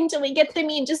 second till we get them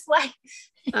in, just wait.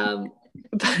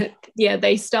 But yeah,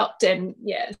 they stopped, and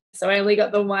yeah, so I only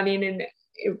got the 1 in, and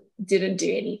it didn't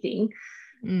do anything,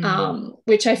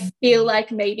 which I feel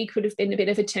like maybe could have been a bit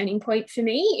of a turning point for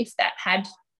me. If that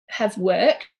have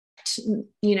worked,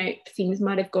 you know, things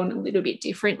might have gone a little bit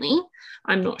differently.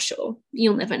 I'm not sure.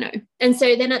 You'll never know. And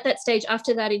so then at that stage,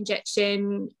 after that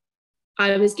injection,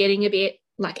 I was getting a bit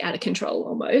like out of control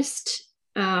almost.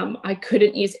 I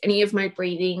couldn't use any of my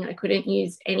breathing. I couldn't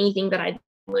use anything that I'd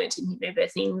learned in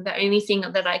hypnobirthing. The only thing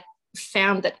that I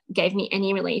found that gave me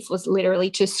any relief was literally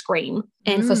to scream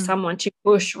and for someone to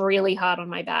push really hard on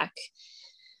my back.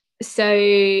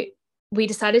 So we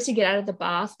decided to get out of the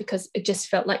bath because it just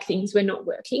felt like things were not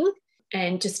working,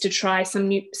 and just to try some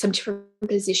different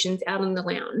positions out on the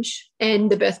lounge. And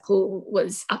the birth pool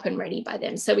was up and ready by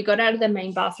then. So we got out of the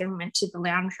main bathroom, went to the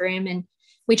lounge room, and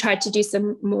we tried to do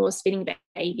some more spinning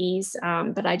babies,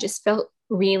 but I just felt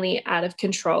really out of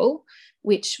control,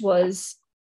 which was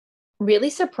really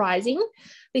surprising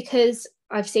because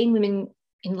I've seen women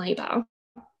in labour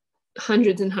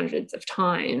hundreds and hundreds of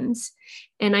times,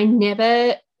 and I've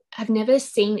never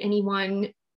seen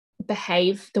anyone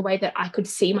behave the way that I could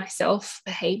see myself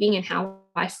behaving and how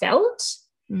I felt.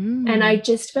 And I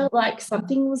just felt like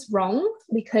something was wrong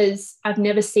because I've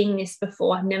never seen this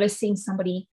before. I've never seen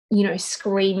somebody, you know,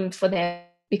 scream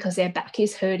because their back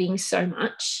is hurting so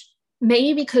much.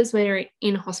 Maybe because we're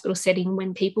in a hospital setting,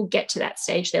 when people get to that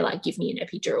stage, they're like, give me an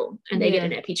epidural, and they get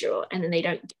an epidural, and then they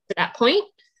don't get to that point,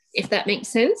 if that makes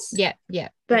sense. Yeah.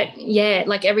 But yeah,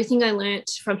 like everything I learnt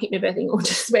from hypnobirthing all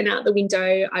just went out the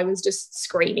window. I was just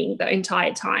screaming the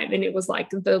entire time, and it was like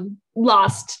the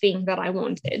last thing that I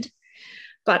wanted.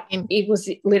 But it was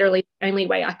literally the only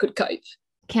way I could cope.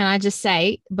 Can I just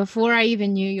say, before I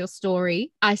even knew your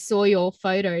story, I saw your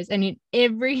photos, and in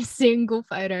every single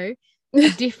photo, a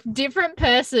different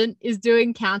person is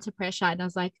doing counter pressure. And I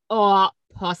was like, oh,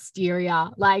 posterior.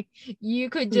 Like you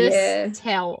could just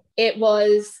tell. It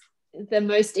was the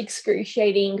most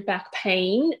excruciating back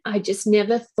pain. I just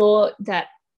never thought that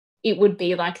it would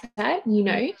be like that, you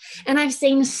know. And I've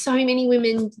seen so many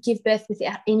women give birth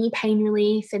without any pain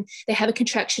relief, and they have a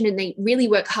contraction and they really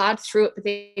work hard through it, but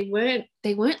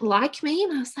they weren't like me.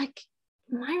 And I was like,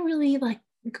 am I really like,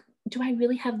 do I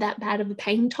really have that bad of a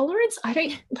pain tolerance? I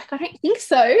don't think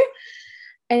so.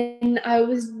 And I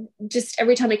was just,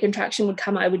 every time a contraction would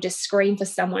come, I would just scream for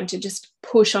someone to just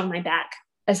push on my back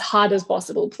as hard as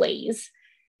possible, please.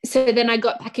 So then I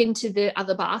got back into the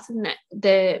other bath and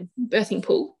the birthing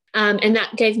pool. And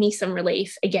that gave me some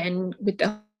relief again with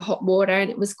the hot water,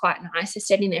 and it was quite nice. I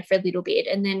stayed in there for a little bit,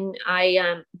 and then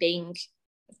I, being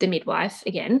the midwife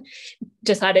again,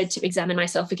 decided to examine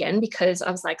myself again because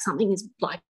I was like, something is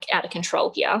like out of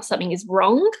control here. Something is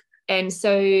wrong. And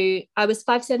so I was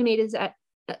 5 centimeters at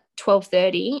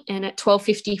 12:30, and at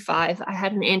 12:55 I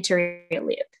had an anterior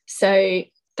lip. So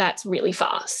that's really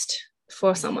fast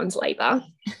for someone's labour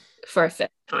for a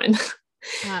first time.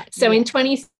 So in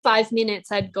 25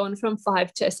 minutes, I'd gone from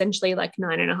 5 to essentially like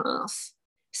 9.5.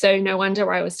 So no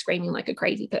wonder I was screaming like a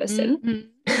crazy person.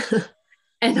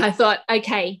 And I thought,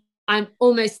 okay, I'm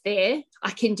almost there. I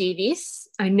can do this.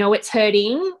 I know it's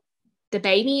hurting. The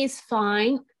baby is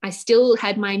fine. I still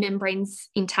had my membranes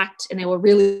intact, and they were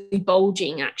really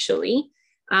bulging actually.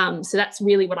 So that's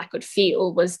really what I could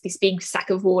feel, was this big sack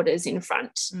of waters in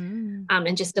front,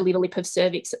 and just a little lip of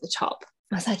cervix at the top.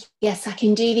 I was like, yes, I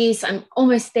can do this. I'm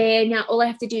almost there. Now all I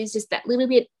have to do is just that little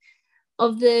bit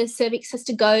of the cervix has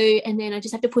to go, and then I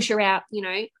just have to push her out. You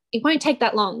know, it won't take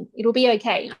that long. It'll be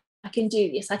okay. I can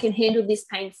do this. I can handle this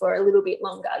pain for a little bit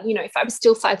longer. You know, if I was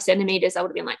still 5 centimeters, I would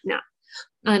have been like, nah,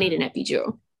 I need an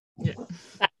epidural. Yeah.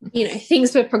 But, you know,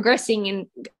 things were progressing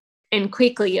and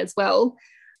quickly as well.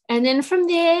 And then from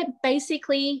there,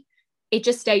 basically, it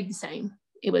just stayed the same.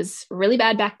 It was really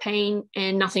bad back pain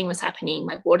and nothing was happening.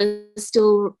 My water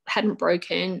still hadn't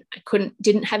broken. I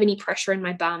didn't have any pressure in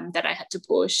my bum that I had to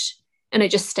push. And it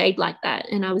just stayed like that.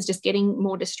 And I was just getting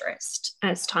more distressed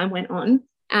as time went on.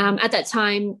 At that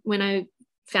time, when I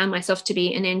found myself to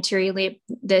be an anterior lip.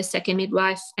 The second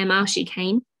midwife, Emma, she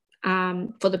came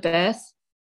for the birth,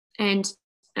 and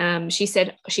she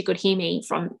said she could hear me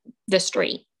from the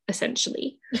street,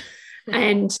 essentially.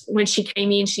 And when she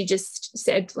came in, she just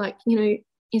said, like, you know,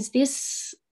 is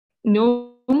this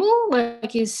normal?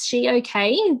 Like, is she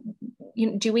okay?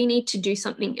 You know, do we need to do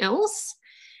something else?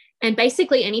 And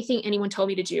basically anything anyone told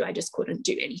me to do, I just couldn't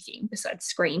do anything besides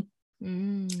scream.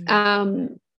 So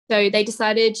they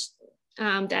decided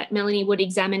that Melanie would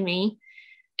examine me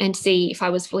and see if I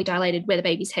was fully dilated, where the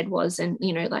baby's head was, and,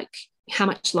 you know, like, how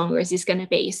much longer is this going to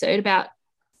be? So at about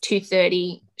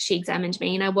 2:30, she examined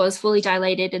me, and I was fully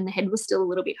dilated and the head was still a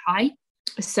little bit high.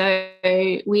 So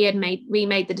we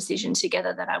made the decision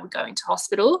together that I would go into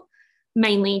hospital,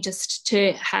 mainly just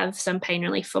to have some pain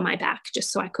relief for my back,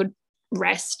 just so I could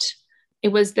rest. It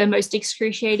was the most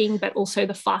excruciating, but also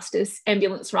the fastest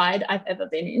ambulance ride I've ever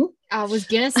been in. I was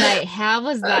going to say, how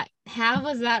was that? How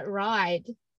was that ride?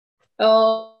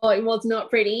 Oh, it was not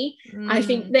pretty. I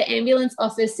think the ambulance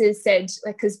officers said,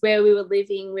 like, because where we were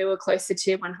living, we were closer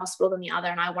to one hospital than the other,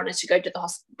 and I wanted to go to the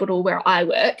hospital where I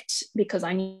worked because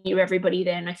I knew everybody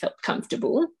there and I felt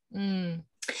comfortable. And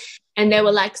they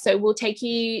were like, so we'll take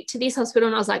you to this hospital.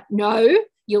 And I was like, no,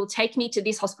 you'll take me to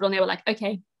this hospital. And they were like,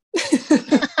 okay.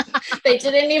 They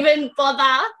didn't even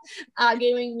bother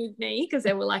arguing with me because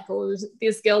they were like, oh,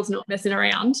 this girl's not messing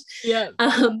around. Yeah.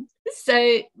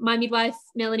 So my midwife,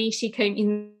 Melanie, she came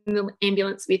in the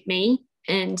ambulance with me,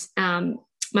 and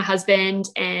my husband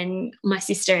and my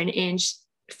sister and Ange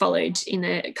followed in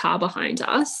the car behind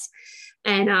us.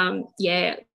 And,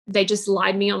 they just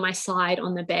lied me on my side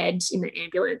on the bed in the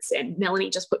ambulance, and Melanie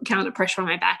just put counter pressure on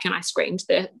my back, and I screamed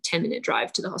the 10-minute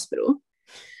drive to the hospital.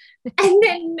 And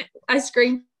then I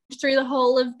screamed through the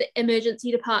whole of the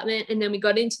emergency department, and then we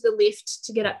got into the lift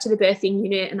to get up to the birthing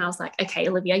unit, and I was like, okay,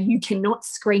 Olivia, you cannot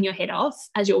scream your head off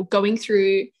as you're going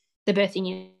through the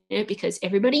birthing unit because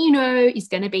everybody you know is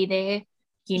going to be there.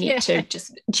 You need to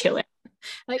just chill it.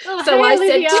 Like, oh, so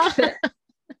hey,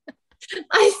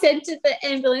 I said to the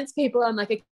ambulance people, I'm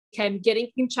like, okay, I'm getting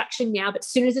contraction now, but as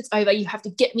soon as it's over, you have to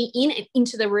get me in and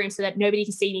into the room so that nobody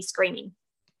can see me screaming.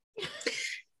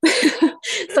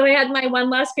 So I had my one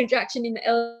last contraction in the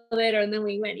elevator, and then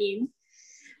we went in,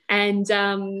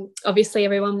 and obviously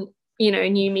everyone, you know,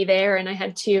 knew me there, and I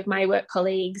had two of my work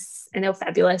colleagues, and they were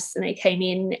fabulous, and they came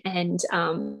in, and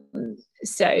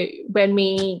so when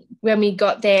we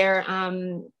got there,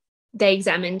 they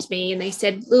examined me, and they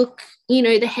said, look, you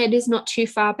know, the head is not too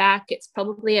far back, it's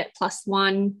probably at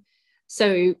 +1,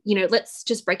 so, you know, let's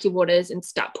just break your waters and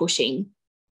start pushing.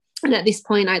 And at this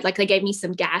point, they gave me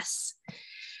some gas.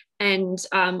 And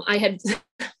I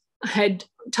had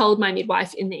told my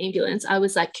midwife in the ambulance, I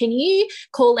was like, can you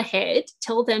call ahead,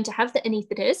 tell them to have the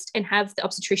anaesthetist and have the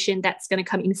obstetrician that's going to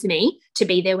come in for me to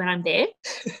be there when I'm there,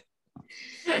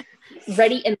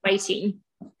 ready and waiting.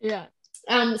 Yeah.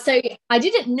 So I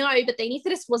didn't know, but the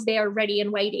anaesthetist was there ready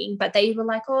and waiting, but they were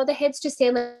like, oh, the head's just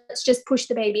there, let's just push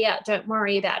the baby out, don't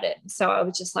worry about it. So I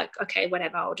was just like, okay,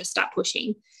 whatever, I'll just start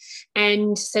pushing.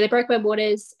 And so they broke my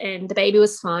waters and the baby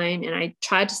was fine, and I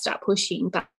tried to start pushing,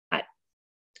 but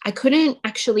I couldn't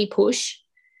actually push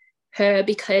her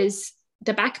because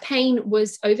the back pain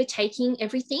was overtaking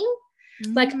everything.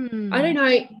 Like, I don't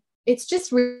know, it's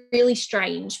just really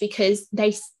strange because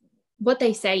what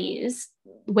they say is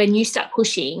when you start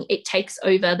pushing, it takes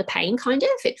over the pain, kind of.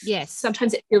 Yes.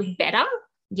 Sometimes it feels better.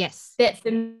 Yes. But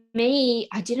for me,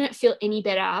 I didn't feel any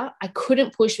better. I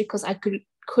couldn't push because I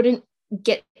couldn't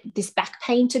get this back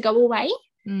pain to go away.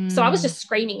 So I was just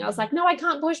screaming. I was like, no, I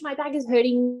can't push. My back is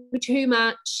hurting too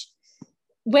much.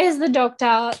 Where's the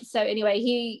doctor? So anyway,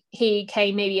 he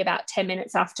came maybe about 10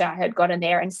 minutes after I had gotten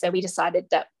there. And so we decided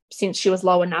that since she was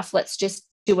low enough, let's just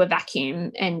do a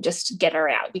vacuum and just get her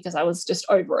out, because I was just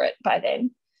over it by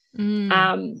then.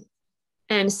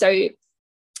 And so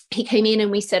he came in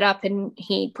and we set up, and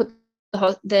he put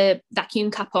the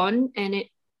vacuum cup on, and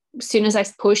as soon as I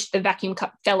pushed, the vacuum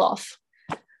cup fell off.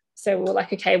 So we were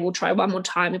like, okay, we'll try one more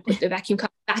time, and put the vacuum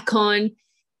cup back on.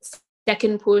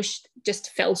 Second push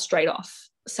just fell straight off.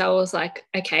 So I was like,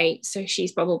 okay, so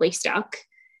she's probably stuck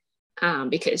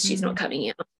because she's not coming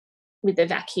out with the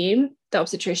vacuum. The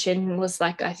obstetrician was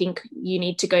like, I think you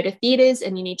need to go to theatres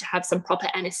and you need to have some proper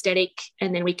anaesthetic,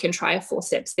 and then we can try a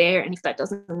forceps there. And if that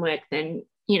doesn't work, then,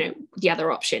 you know, the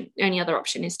only other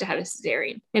option is to have a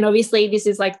cesarean. And obviously this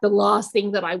is like the last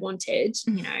thing that I wanted,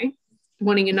 you know,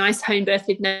 wanting a nice home birth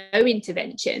with no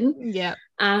intervention. Yeah.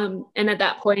 And at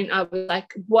that point I was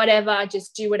like, whatever,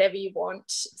 just do whatever you want.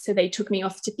 So they took me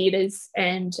off to theatres,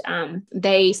 and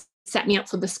they sat me up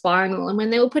for the spiral. And when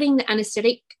they were putting the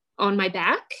anaesthetic on my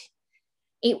back,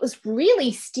 it was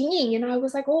really stinging. And I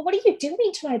was like, well, what are you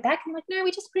doing to my back? And I'm like, no,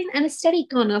 we just put an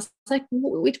anesthetic on. I was like,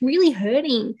 it's really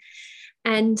hurting.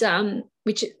 And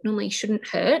which it normally shouldn't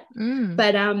hurt.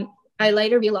 But I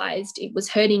later realized it was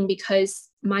hurting because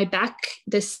my back,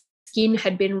 the skin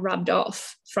had been rubbed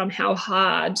off from how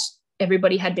hard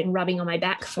everybody had been rubbing on my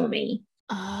back for me.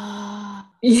 Oh,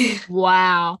 yeah.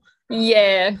 Wow.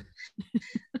 Yeah.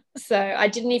 So I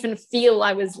didn't even feel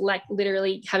I was like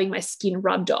literally having my skin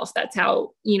rubbed off. That's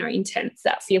how, intense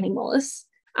that feeling was.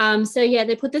 So yeah,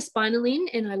 they put the spinal in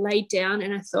and I laid down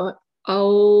and I thought,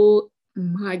 oh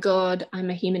my God, I'm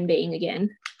a human being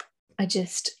again. I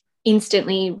just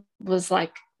instantly was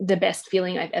like the best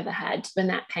feeling I've ever had when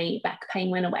that back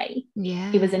pain went away.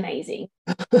 Yeah. It was amazing.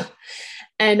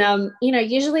 And,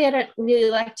 usually I don't really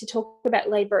like to talk about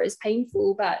labor as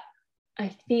painful, but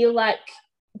I feel like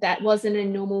that wasn't a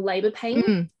normal labor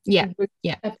pain. Yeah. It was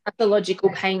a pathological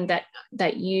pain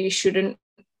that you shouldn't,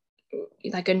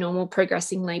 like a normal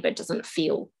progressing labor doesn't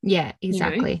feel. Yeah,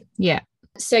 exactly. Yeah.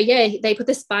 So yeah, they put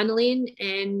the spinal in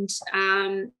and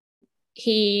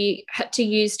he had to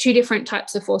use 2 different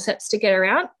types of forceps to get her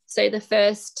out. So the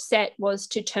first set was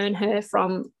to turn her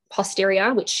from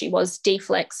posterior, which she was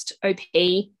deflexed OP,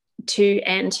 to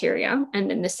anterior, and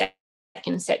then the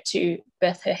second set to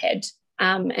birth her head.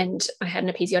 And I had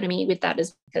an episiotomy with that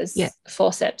as because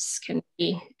forceps can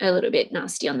be a little bit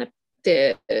nasty on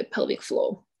the pelvic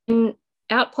floor. And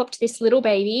out popped this little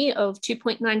baby of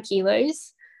 2.9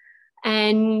 kilos.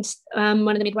 And one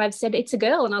of the midwives said, it's a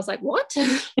girl. And I was like, what?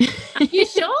 Are you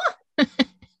sure?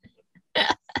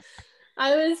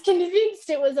 I was convinced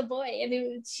it was a boy.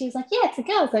 And she was like, yeah, it's a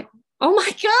girl. I was like, oh my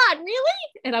God,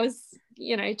 really? And I was,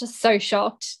 just so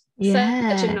shocked.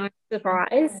 Yeah. Such a nice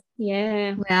surprise.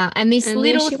 Yeah. Wow. And this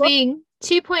little thing,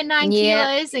 2.9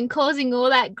 kilos and causing all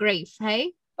that grief,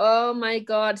 hey? Oh my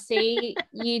God. See,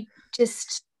 you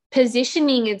just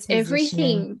positioning, it's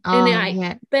everything.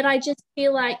 Oh, But I just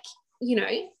feel like,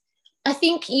 I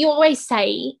think you always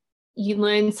say you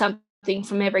learn something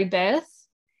from every birth.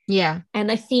 Yeah.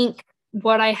 And I think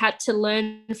what I had to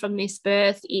learn from this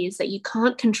birth is that you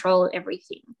can't control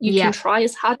everything. You can try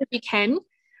as hard as you can.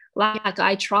 Like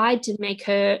I tried to make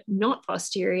her not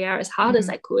posterior as hard as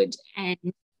I could. And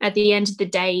at the end of the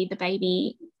day, the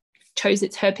baby chose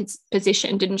her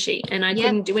position, didn't she? And I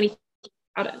couldn't do anything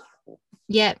about it.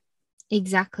 Yeah,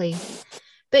 exactly.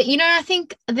 But, I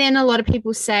think then a lot of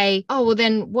people say, oh, well,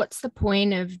 then what's the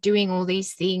point of doing all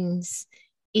these things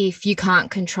if you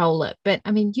can't control it? But,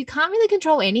 I mean, you can't really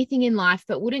control anything in life,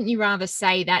 but wouldn't you rather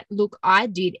say that, look, I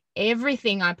did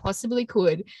everything I possibly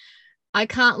could. I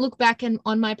can't look back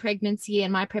on my pregnancy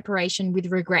and my preparation with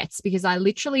regrets because I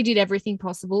literally did everything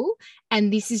possible.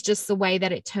 And this is just the way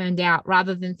that it turned out,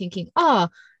 rather than thinking, I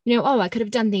could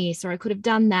have done this or I could have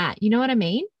done that. You know what I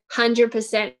mean?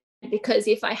 100%. Because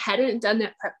if I hadn't done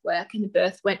that prep work and the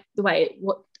birth went the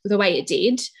way it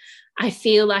did, I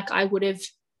feel like I would have,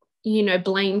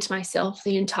 blamed myself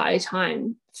the entire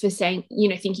time for saying,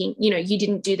 thinking, you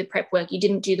didn't do the prep work, you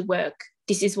didn't do the work.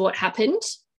 This is what happened.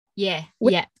 Yeah.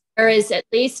 Whereas at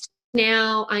least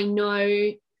now I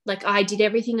know, like, I did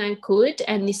everything I could,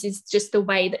 and this is just the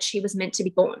way that she was meant to be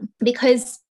born.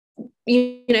 Because,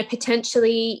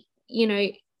 potentially,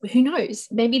 who knows?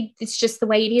 Maybe it's just the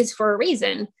way it is for a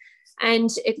reason.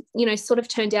 And it, sort of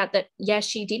turned out that,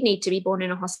 she did need to be born in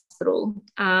a hospital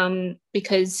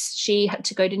because she had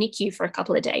to go to NICU for a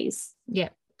couple of days. Yeah.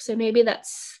 So maybe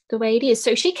that's the way it is.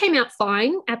 So she came out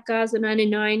fine. APGARs were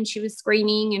 909. She was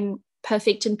screaming and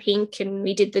perfect and pink. And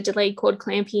we did the delayed cord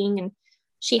clamping. And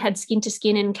she had skin to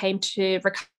skin and came to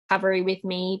recovery with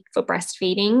me for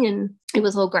breastfeeding. And it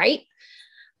was all great.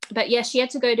 But, she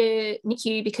had to go to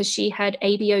NICU because she had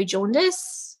ABO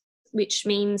jaundice, which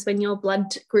means when your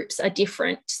blood groups are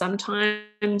different,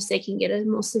 sometimes they can get a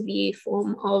more severe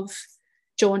form of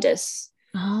jaundice.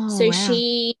 Oh, so wow.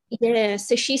 she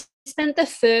spent the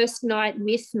first night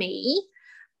with me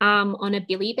on a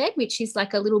billy bed, which is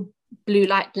like a little blue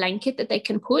light blanket that they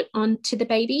can put onto the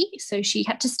baby. So she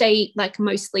had to stay like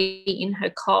mostly in her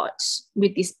cot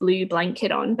with this blue blanket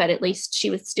on, but at least she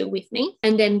was still with me.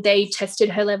 And then they tested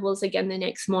her levels again the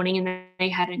next morning and they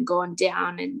hadn't gone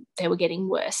down and they were getting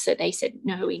worse. So they said,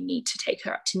 no, we need to take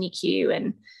her up to NICU.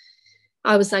 And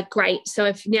I was like, great. So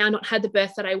I've now not had the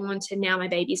birth that I wanted. Now my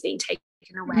baby's being taken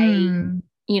away,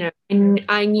 and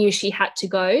I knew she had to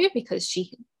go because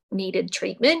she needed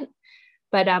treatment.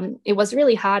 But it was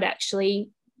really hard actually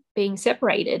being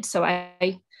separated. So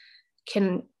I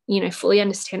can, fully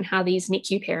understand how these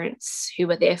NICU parents who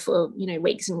were there for,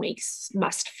 weeks and weeks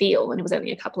must feel. And it was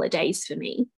only a couple of days for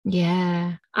me.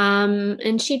 Yeah.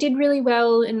 And she did really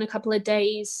well in a couple of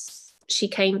days. she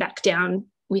came back down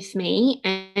with me,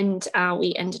 and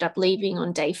we ended up leaving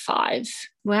on day 5.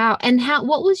 Wow. And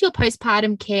what was your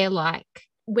postpartum care like?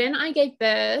 When I gave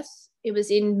birth, it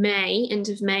was in May, end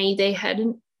of May.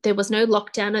 There was no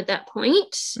lockdown at that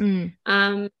point.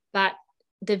 But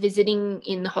the visiting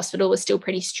in the hospital was still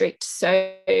pretty strict.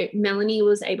 So Melanie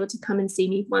was able to come and see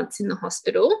me once in the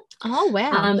hospital. Oh,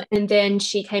 wow. And then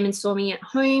she came and saw me at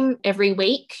home every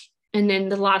week. And then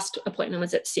the last appointment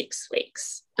was at 6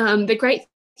 weeks. The great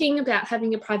thing about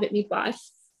having a private midwife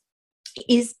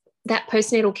is that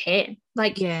postnatal care.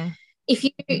 Like, if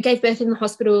you gave birth in the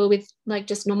hospital with like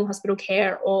just normal hospital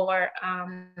care, or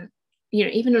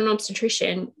even an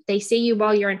obstetrician, they see you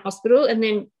while you're in hospital and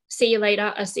then see you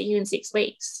later. I'll see you in 6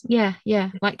 weeks. Yeah.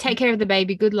 Like, take care of the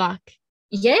baby. Good luck.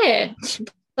 Yeah.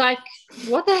 Like,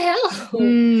 what the hell?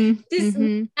 This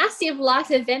massive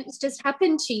life event has just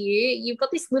happened to you. You've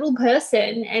got this little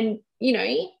person, and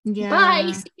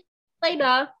bye. See you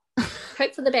later.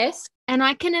 Hope for the best. And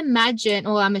I can imagine,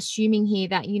 or I'm assuming here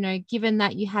that, given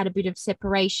that you had a bit of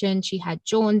separation, she had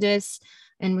jaundice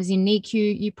and was in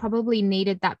NICU, you probably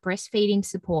needed that breastfeeding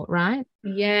support, right?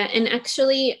 Yeah. And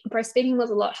actually, breastfeeding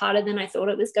was a lot harder than I thought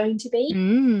it was going to be.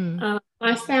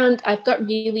 I found I've got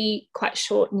really quite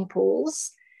short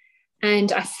nipples,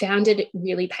 and I found it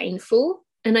really painful.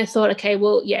 And I thought, okay,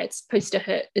 well, yeah, it's supposed to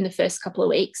hurt in the first couple of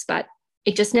weeks, but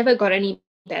it just never got any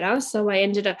better. So I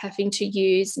ended up having to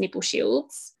use nipple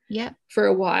shields for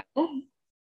a while.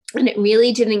 And it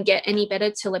really didn't get any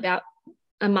better till about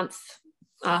a month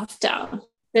after.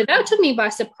 So that took me by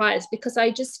surprise, because I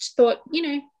just thought,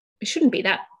 it shouldn't be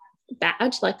that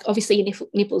bad. Like, obviously your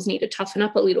nipples need to toughen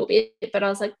up a little bit, but I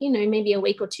was like, maybe a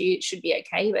week or 2 it should be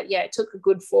okay. But yeah, it took a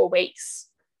good 4 weeks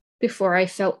before I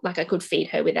felt like I could feed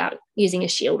her without using a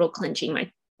shield or clenching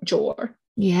my jaw.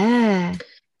 Yeah.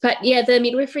 But yeah, the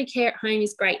midwifery care at home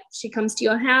is great. She comes to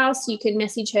your house. You can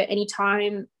message her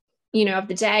anytime, of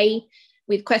the day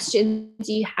with questions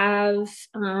you have.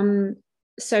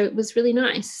 So it was really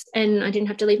nice. And I didn't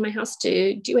have to leave my house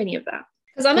to do any of that.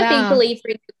 Because I'm a big believer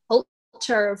in the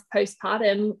culture of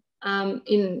postpartum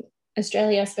in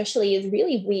Australia especially is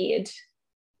really weird.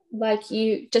 Like,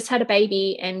 you just had a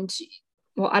baby and,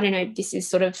 well, I don't know, this is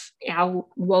sort of our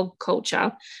world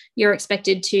culture. You're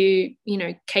expected to,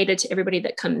 cater to everybody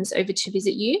that comes over to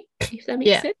visit you, if that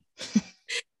makes sense.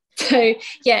 So,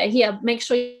 yeah, make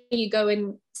sure you go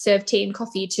and serve tea and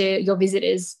coffee to your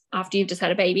visitors after you've just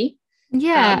had a baby.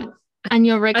 Yeah. And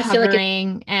you're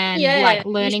recovering and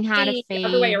learning how to feed. The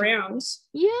other way around.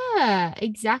 Yeah,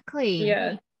 exactly.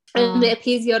 Yeah. And the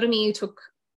episiotomy took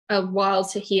a while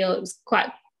to heal. It was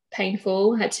quite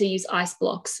painful. I had to use ice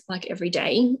blocks like every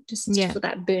day just for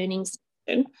that burning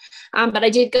sensation. But I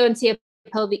did go and see a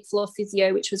pelvic floor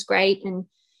physio, which was great. And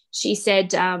she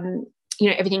said,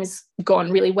 everything's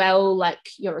gone really well. Like,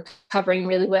 you're recovering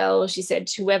really well. She said,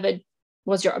 whoever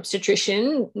was your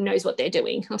obstetrician knows what they're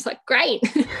doing. I was like, great.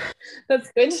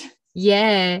 That's good.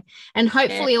 Yeah. And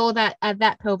hopefully all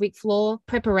that pelvic floor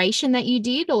preparation that you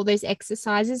did, all those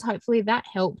exercises, hopefully that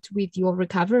helped with your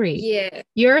recovery. Yeah.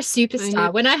 You're a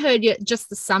superstar. When I heard just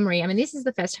the summary, I mean, this is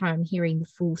the first time I'm hearing the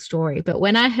full story, but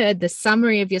when I heard the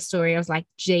summary of your story, I was like,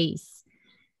 geez,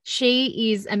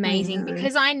 she is amazing.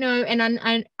 Because I know,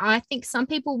 and I think some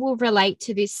people will relate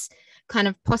to this kind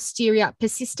of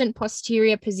persistent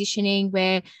posterior positioning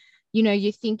where,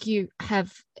 you think you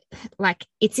have, like,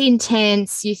 it's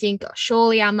intense. You think, oh,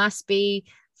 surely I must be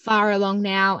far along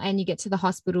now. And you get to the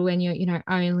hospital and you're,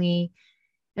 only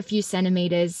a few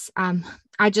centimeters.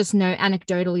 I just know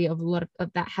anecdotally of a lot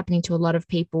of that happening to a lot of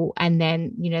people. And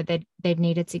then, they've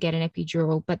needed to get an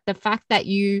epidural. But the fact that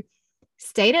you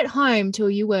stayed at home till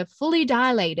you were fully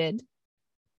dilated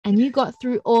and you got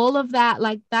through all of that,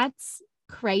 like, that's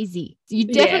crazy. You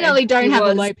definitely don't have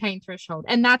a low pain threshold.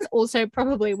 And that's also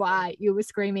probably why you were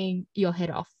screaming your head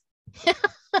off.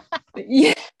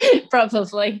 Yeah,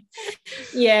 probably.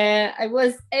 Yeah, I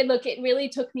was. And look, it really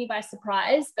took me by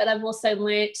surprise, but I've also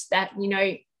learnt that,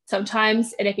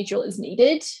 sometimes an epidural is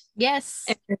needed. Yes.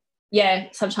 And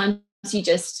sometimes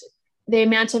the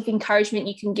amount of encouragement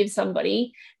you can give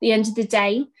somebody, at the end of the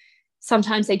day,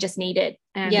 sometimes they just need it.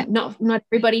 And not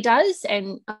everybody does.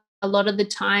 And a lot of the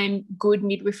time, good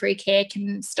midwifery care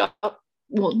can not stop,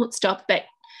 but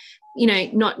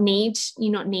not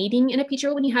needing an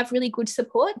epidural when you have really good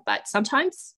support, but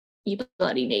sometimes you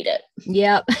bloody need it.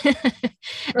 Yep.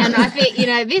 And I think,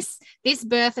 this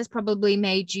birth has probably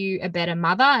made you a better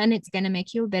mother, and it's going to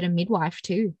make you a better midwife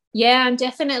too. Yeah, I'm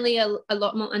definitely a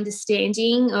lot more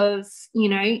understanding of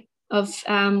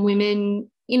women,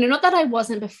 not that I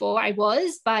wasn't before, I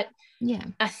was, but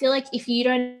I feel like if you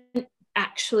don't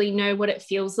actually know what it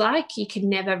feels like, you can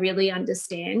never really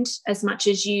understand. As much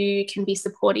as you can be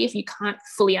supportive, you can't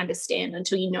fully understand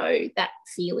until you know that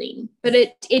feeling. But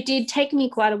it did take me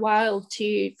quite a while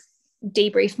to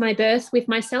debrief my birth with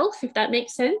myself, if that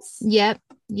makes sense. Yep.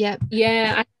 Yeah,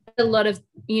 I had a lot of,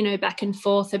 back and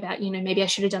forth about, maybe I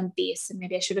should have done this and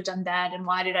maybe I should have done that, and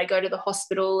why did I go to the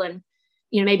hospital, and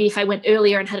maybe if I went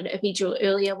earlier and had an epidural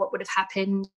earlier, what would have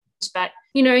happened? But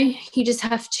you just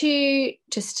have to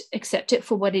just accept it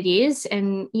for what it is.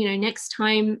 And next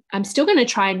time I'm still going to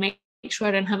try and make sure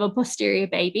I don't have a posterior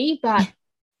baby, but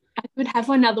I could have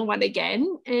another one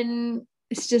again. And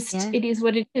it's just It is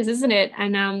what it is, isn't it?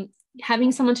 And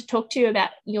having someone to talk to about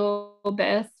your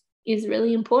birth is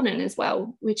really important as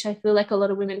well, which I feel like a lot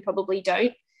of women probably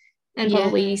don't, and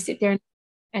probably sit there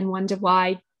and wonder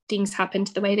why things happened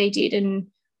the way they did, and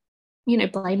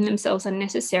blame themselves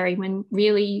unnecessary when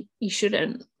really you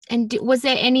shouldn't. And was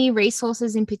there any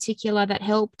resources in particular that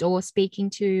helped, or speaking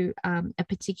to a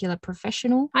particular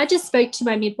professional? I just spoke to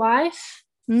my midwife.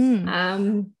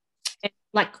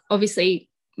 Like, obviously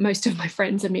most of my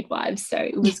friends are midwives, so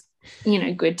it was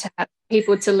good to have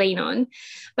people to lean on.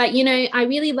 But I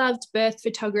really loved birth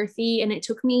photography, and it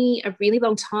took me a really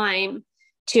long time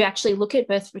to actually look at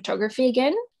birth photography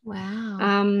again.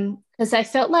 Wow. Because I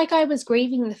felt like I was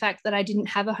grieving the fact that I didn't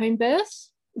have a home birth,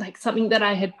 like something that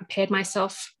I had prepared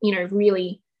myself,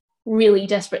 really, really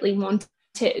desperately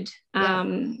wanted.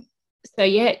 So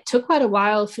it took quite a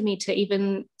while for me to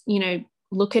even,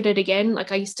 look at it again.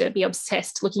 Like, I used to be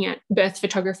obsessed looking at birth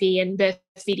photography and birth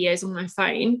videos on my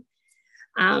phone.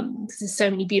 Because there's so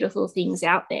many beautiful things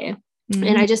out there.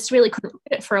 And I just really couldn't look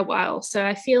at it for a while. So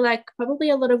I feel like probably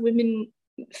a lot of women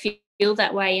feel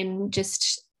that way and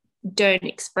just don't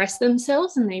express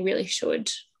themselves, and they really should,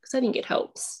 because I think it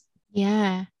helps.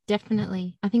 Yeah,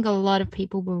 definitely. I think a lot of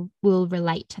people will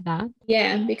relate to that.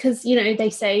 Yeah, because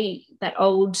they say that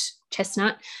old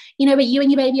chestnut, but you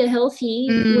and your baby are healthy.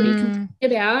 What are you complaining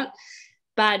about?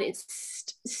 But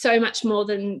it's so much more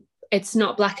than, it's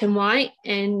not black and white,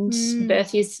 and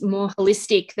birth is more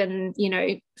holistic than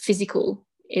physical.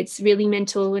 It's really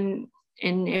mental and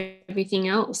everything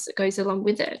else that goes along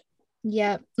with it.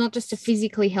 Yeah, not just a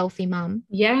physically healthy mum.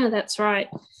 Yeah, that's right.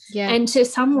 Yeah. And to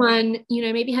someone,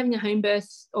 maybe having a home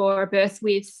birth or a birth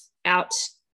without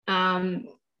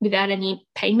any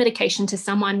pain medication, to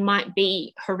someone might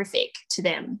be horrific to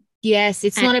them. Yes,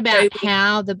 it's not about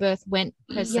how the birth went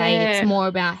per se. It's more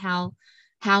about how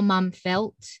mum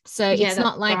felt. So it's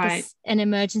not like an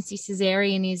emergency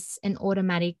cesarean is an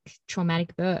automatic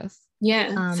traumatic birth.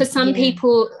 Yeah. For some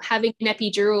people, having an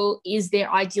epidural is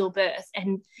their ideal birth.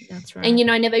 And that's right. And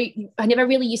I never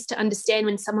really used to understand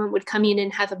when someone would come in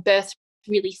and have a birth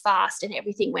really fast and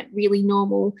everything went really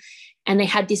normal, and they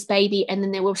had this baby, and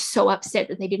then they were so upset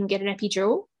that they didn't get an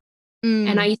epidural.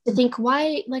 And I used to think,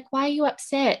 why are you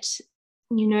upset?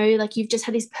 Like, you've just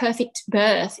had this perfect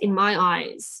birth in my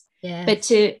eyes. Yes. But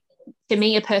to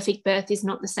me, a perfect birth is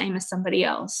not the same as somebody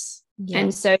else. Yes.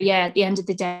 And so, at the end of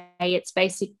the day, it's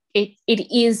basic. It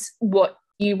is what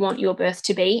you want your birth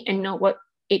to be, and not what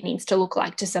it needs to look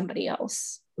like to somebody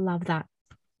else. Love that.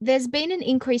 There's been an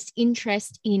increased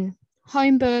interest in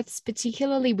home births,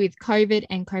 particularly with COVID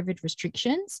and COVID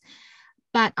restrictions.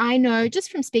 But I know just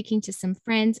from speaking to some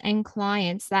friends and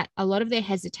clients that a lot of their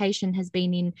hesitation has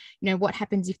been in, what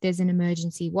happens if there's an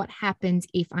emergency? What happens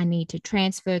if I need to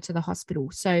transfer to the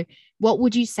hospital? So what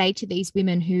would you say to these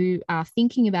women who are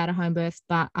thinking about a home birth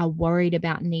but are worried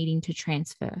about needing to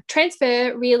transfer?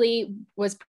 Transfer really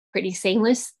was pretty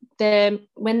seamless.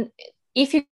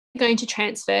 If you're going to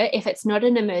transfer, if it's not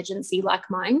an emergency like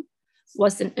mine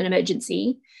wasn't an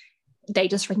emergency, they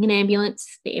just ring an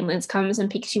ambulance. The ambulance comes and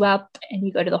picks you up, and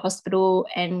you go to the hospital,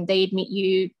 and they admit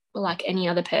you like any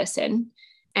other person.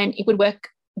 And it would work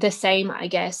the same, I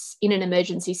guess, in an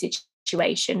emergency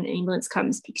situation. An ambulance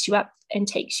comes, picks you up, and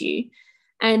takes you.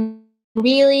 And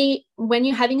really, when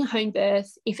you're having a home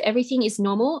birth, if everything is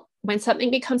normal, when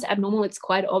something becomes abnormal, it's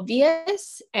quite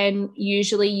obvious. And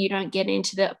usually you don't get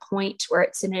into the point where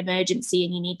it's an emergency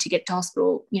and you need to get to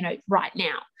hospital, right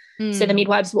now. So the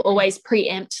midwives will always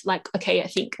preempt, like, okay, I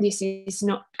think this is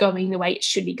not going the way it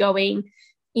should be going.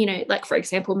 Like, for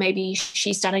example, maybe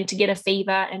she's starting to get a fever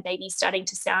and baby's starting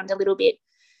to sound a little bit,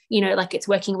 like it's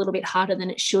working a little bit harder than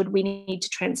it should. We need to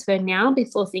transfer now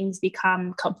before things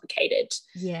become complicated.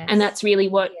 Yes. And that's really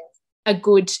what a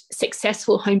good,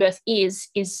 successful home birth is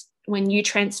when you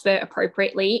transfer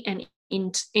appropriately and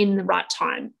in the right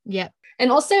time. Yeah.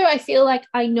 And also, I feel like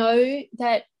I know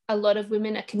that a lot of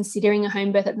women are considering a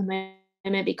home birth at the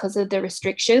moment because of the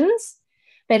restrictions.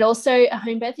 But also a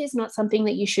home birth is not something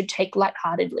that you should take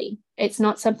lightheartedly. It's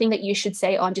not something that you should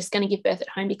say, oh, I'm just going to give birth at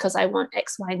home because I want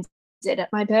X, Y, and Z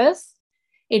at my birth.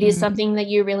 It is something that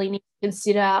you really need to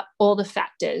consider all the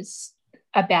factors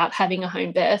about having a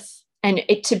home birth, and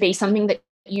it to be something that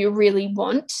you really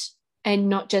want, and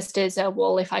not just as a,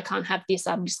 well, if I can't have this,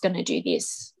 I'm just going to do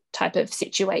this type of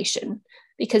situation,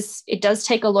 because it does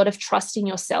take a lot of trust in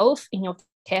yourself, in your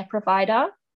care provider,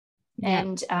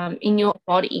 and in your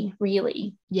body,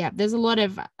 really. Yeah, there's a lot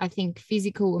of, I think,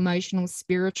 physical, emotional,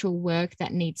 spiritual work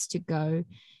that needs to go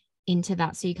into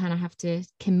that. So you kind of have to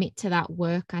commit to that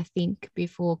work, I think,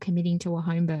 before committing to a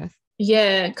home birth.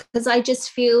 Yeah, because I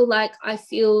feel like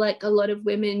a lot of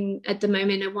women at the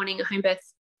moment are wanting a home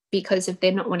birth because of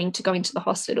they're not wanting to go into the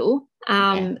hospital.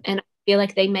 And I feel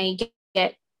like they may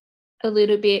get a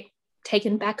little bit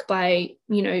taken back by,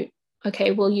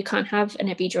 okay, well, you can't have an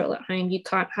epidural at home. You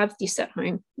can't have this at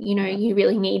home. You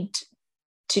really need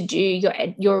to do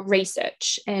your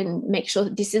research and make sure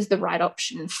that this is the right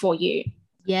option for you.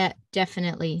 Yeah,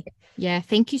 definitely. Yeah,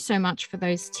 thank you so much for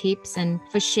those tips and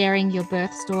for sharing your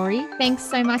birth story. Thanks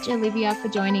so much, Olivia, for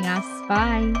joining us.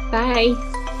 Bye. Bye.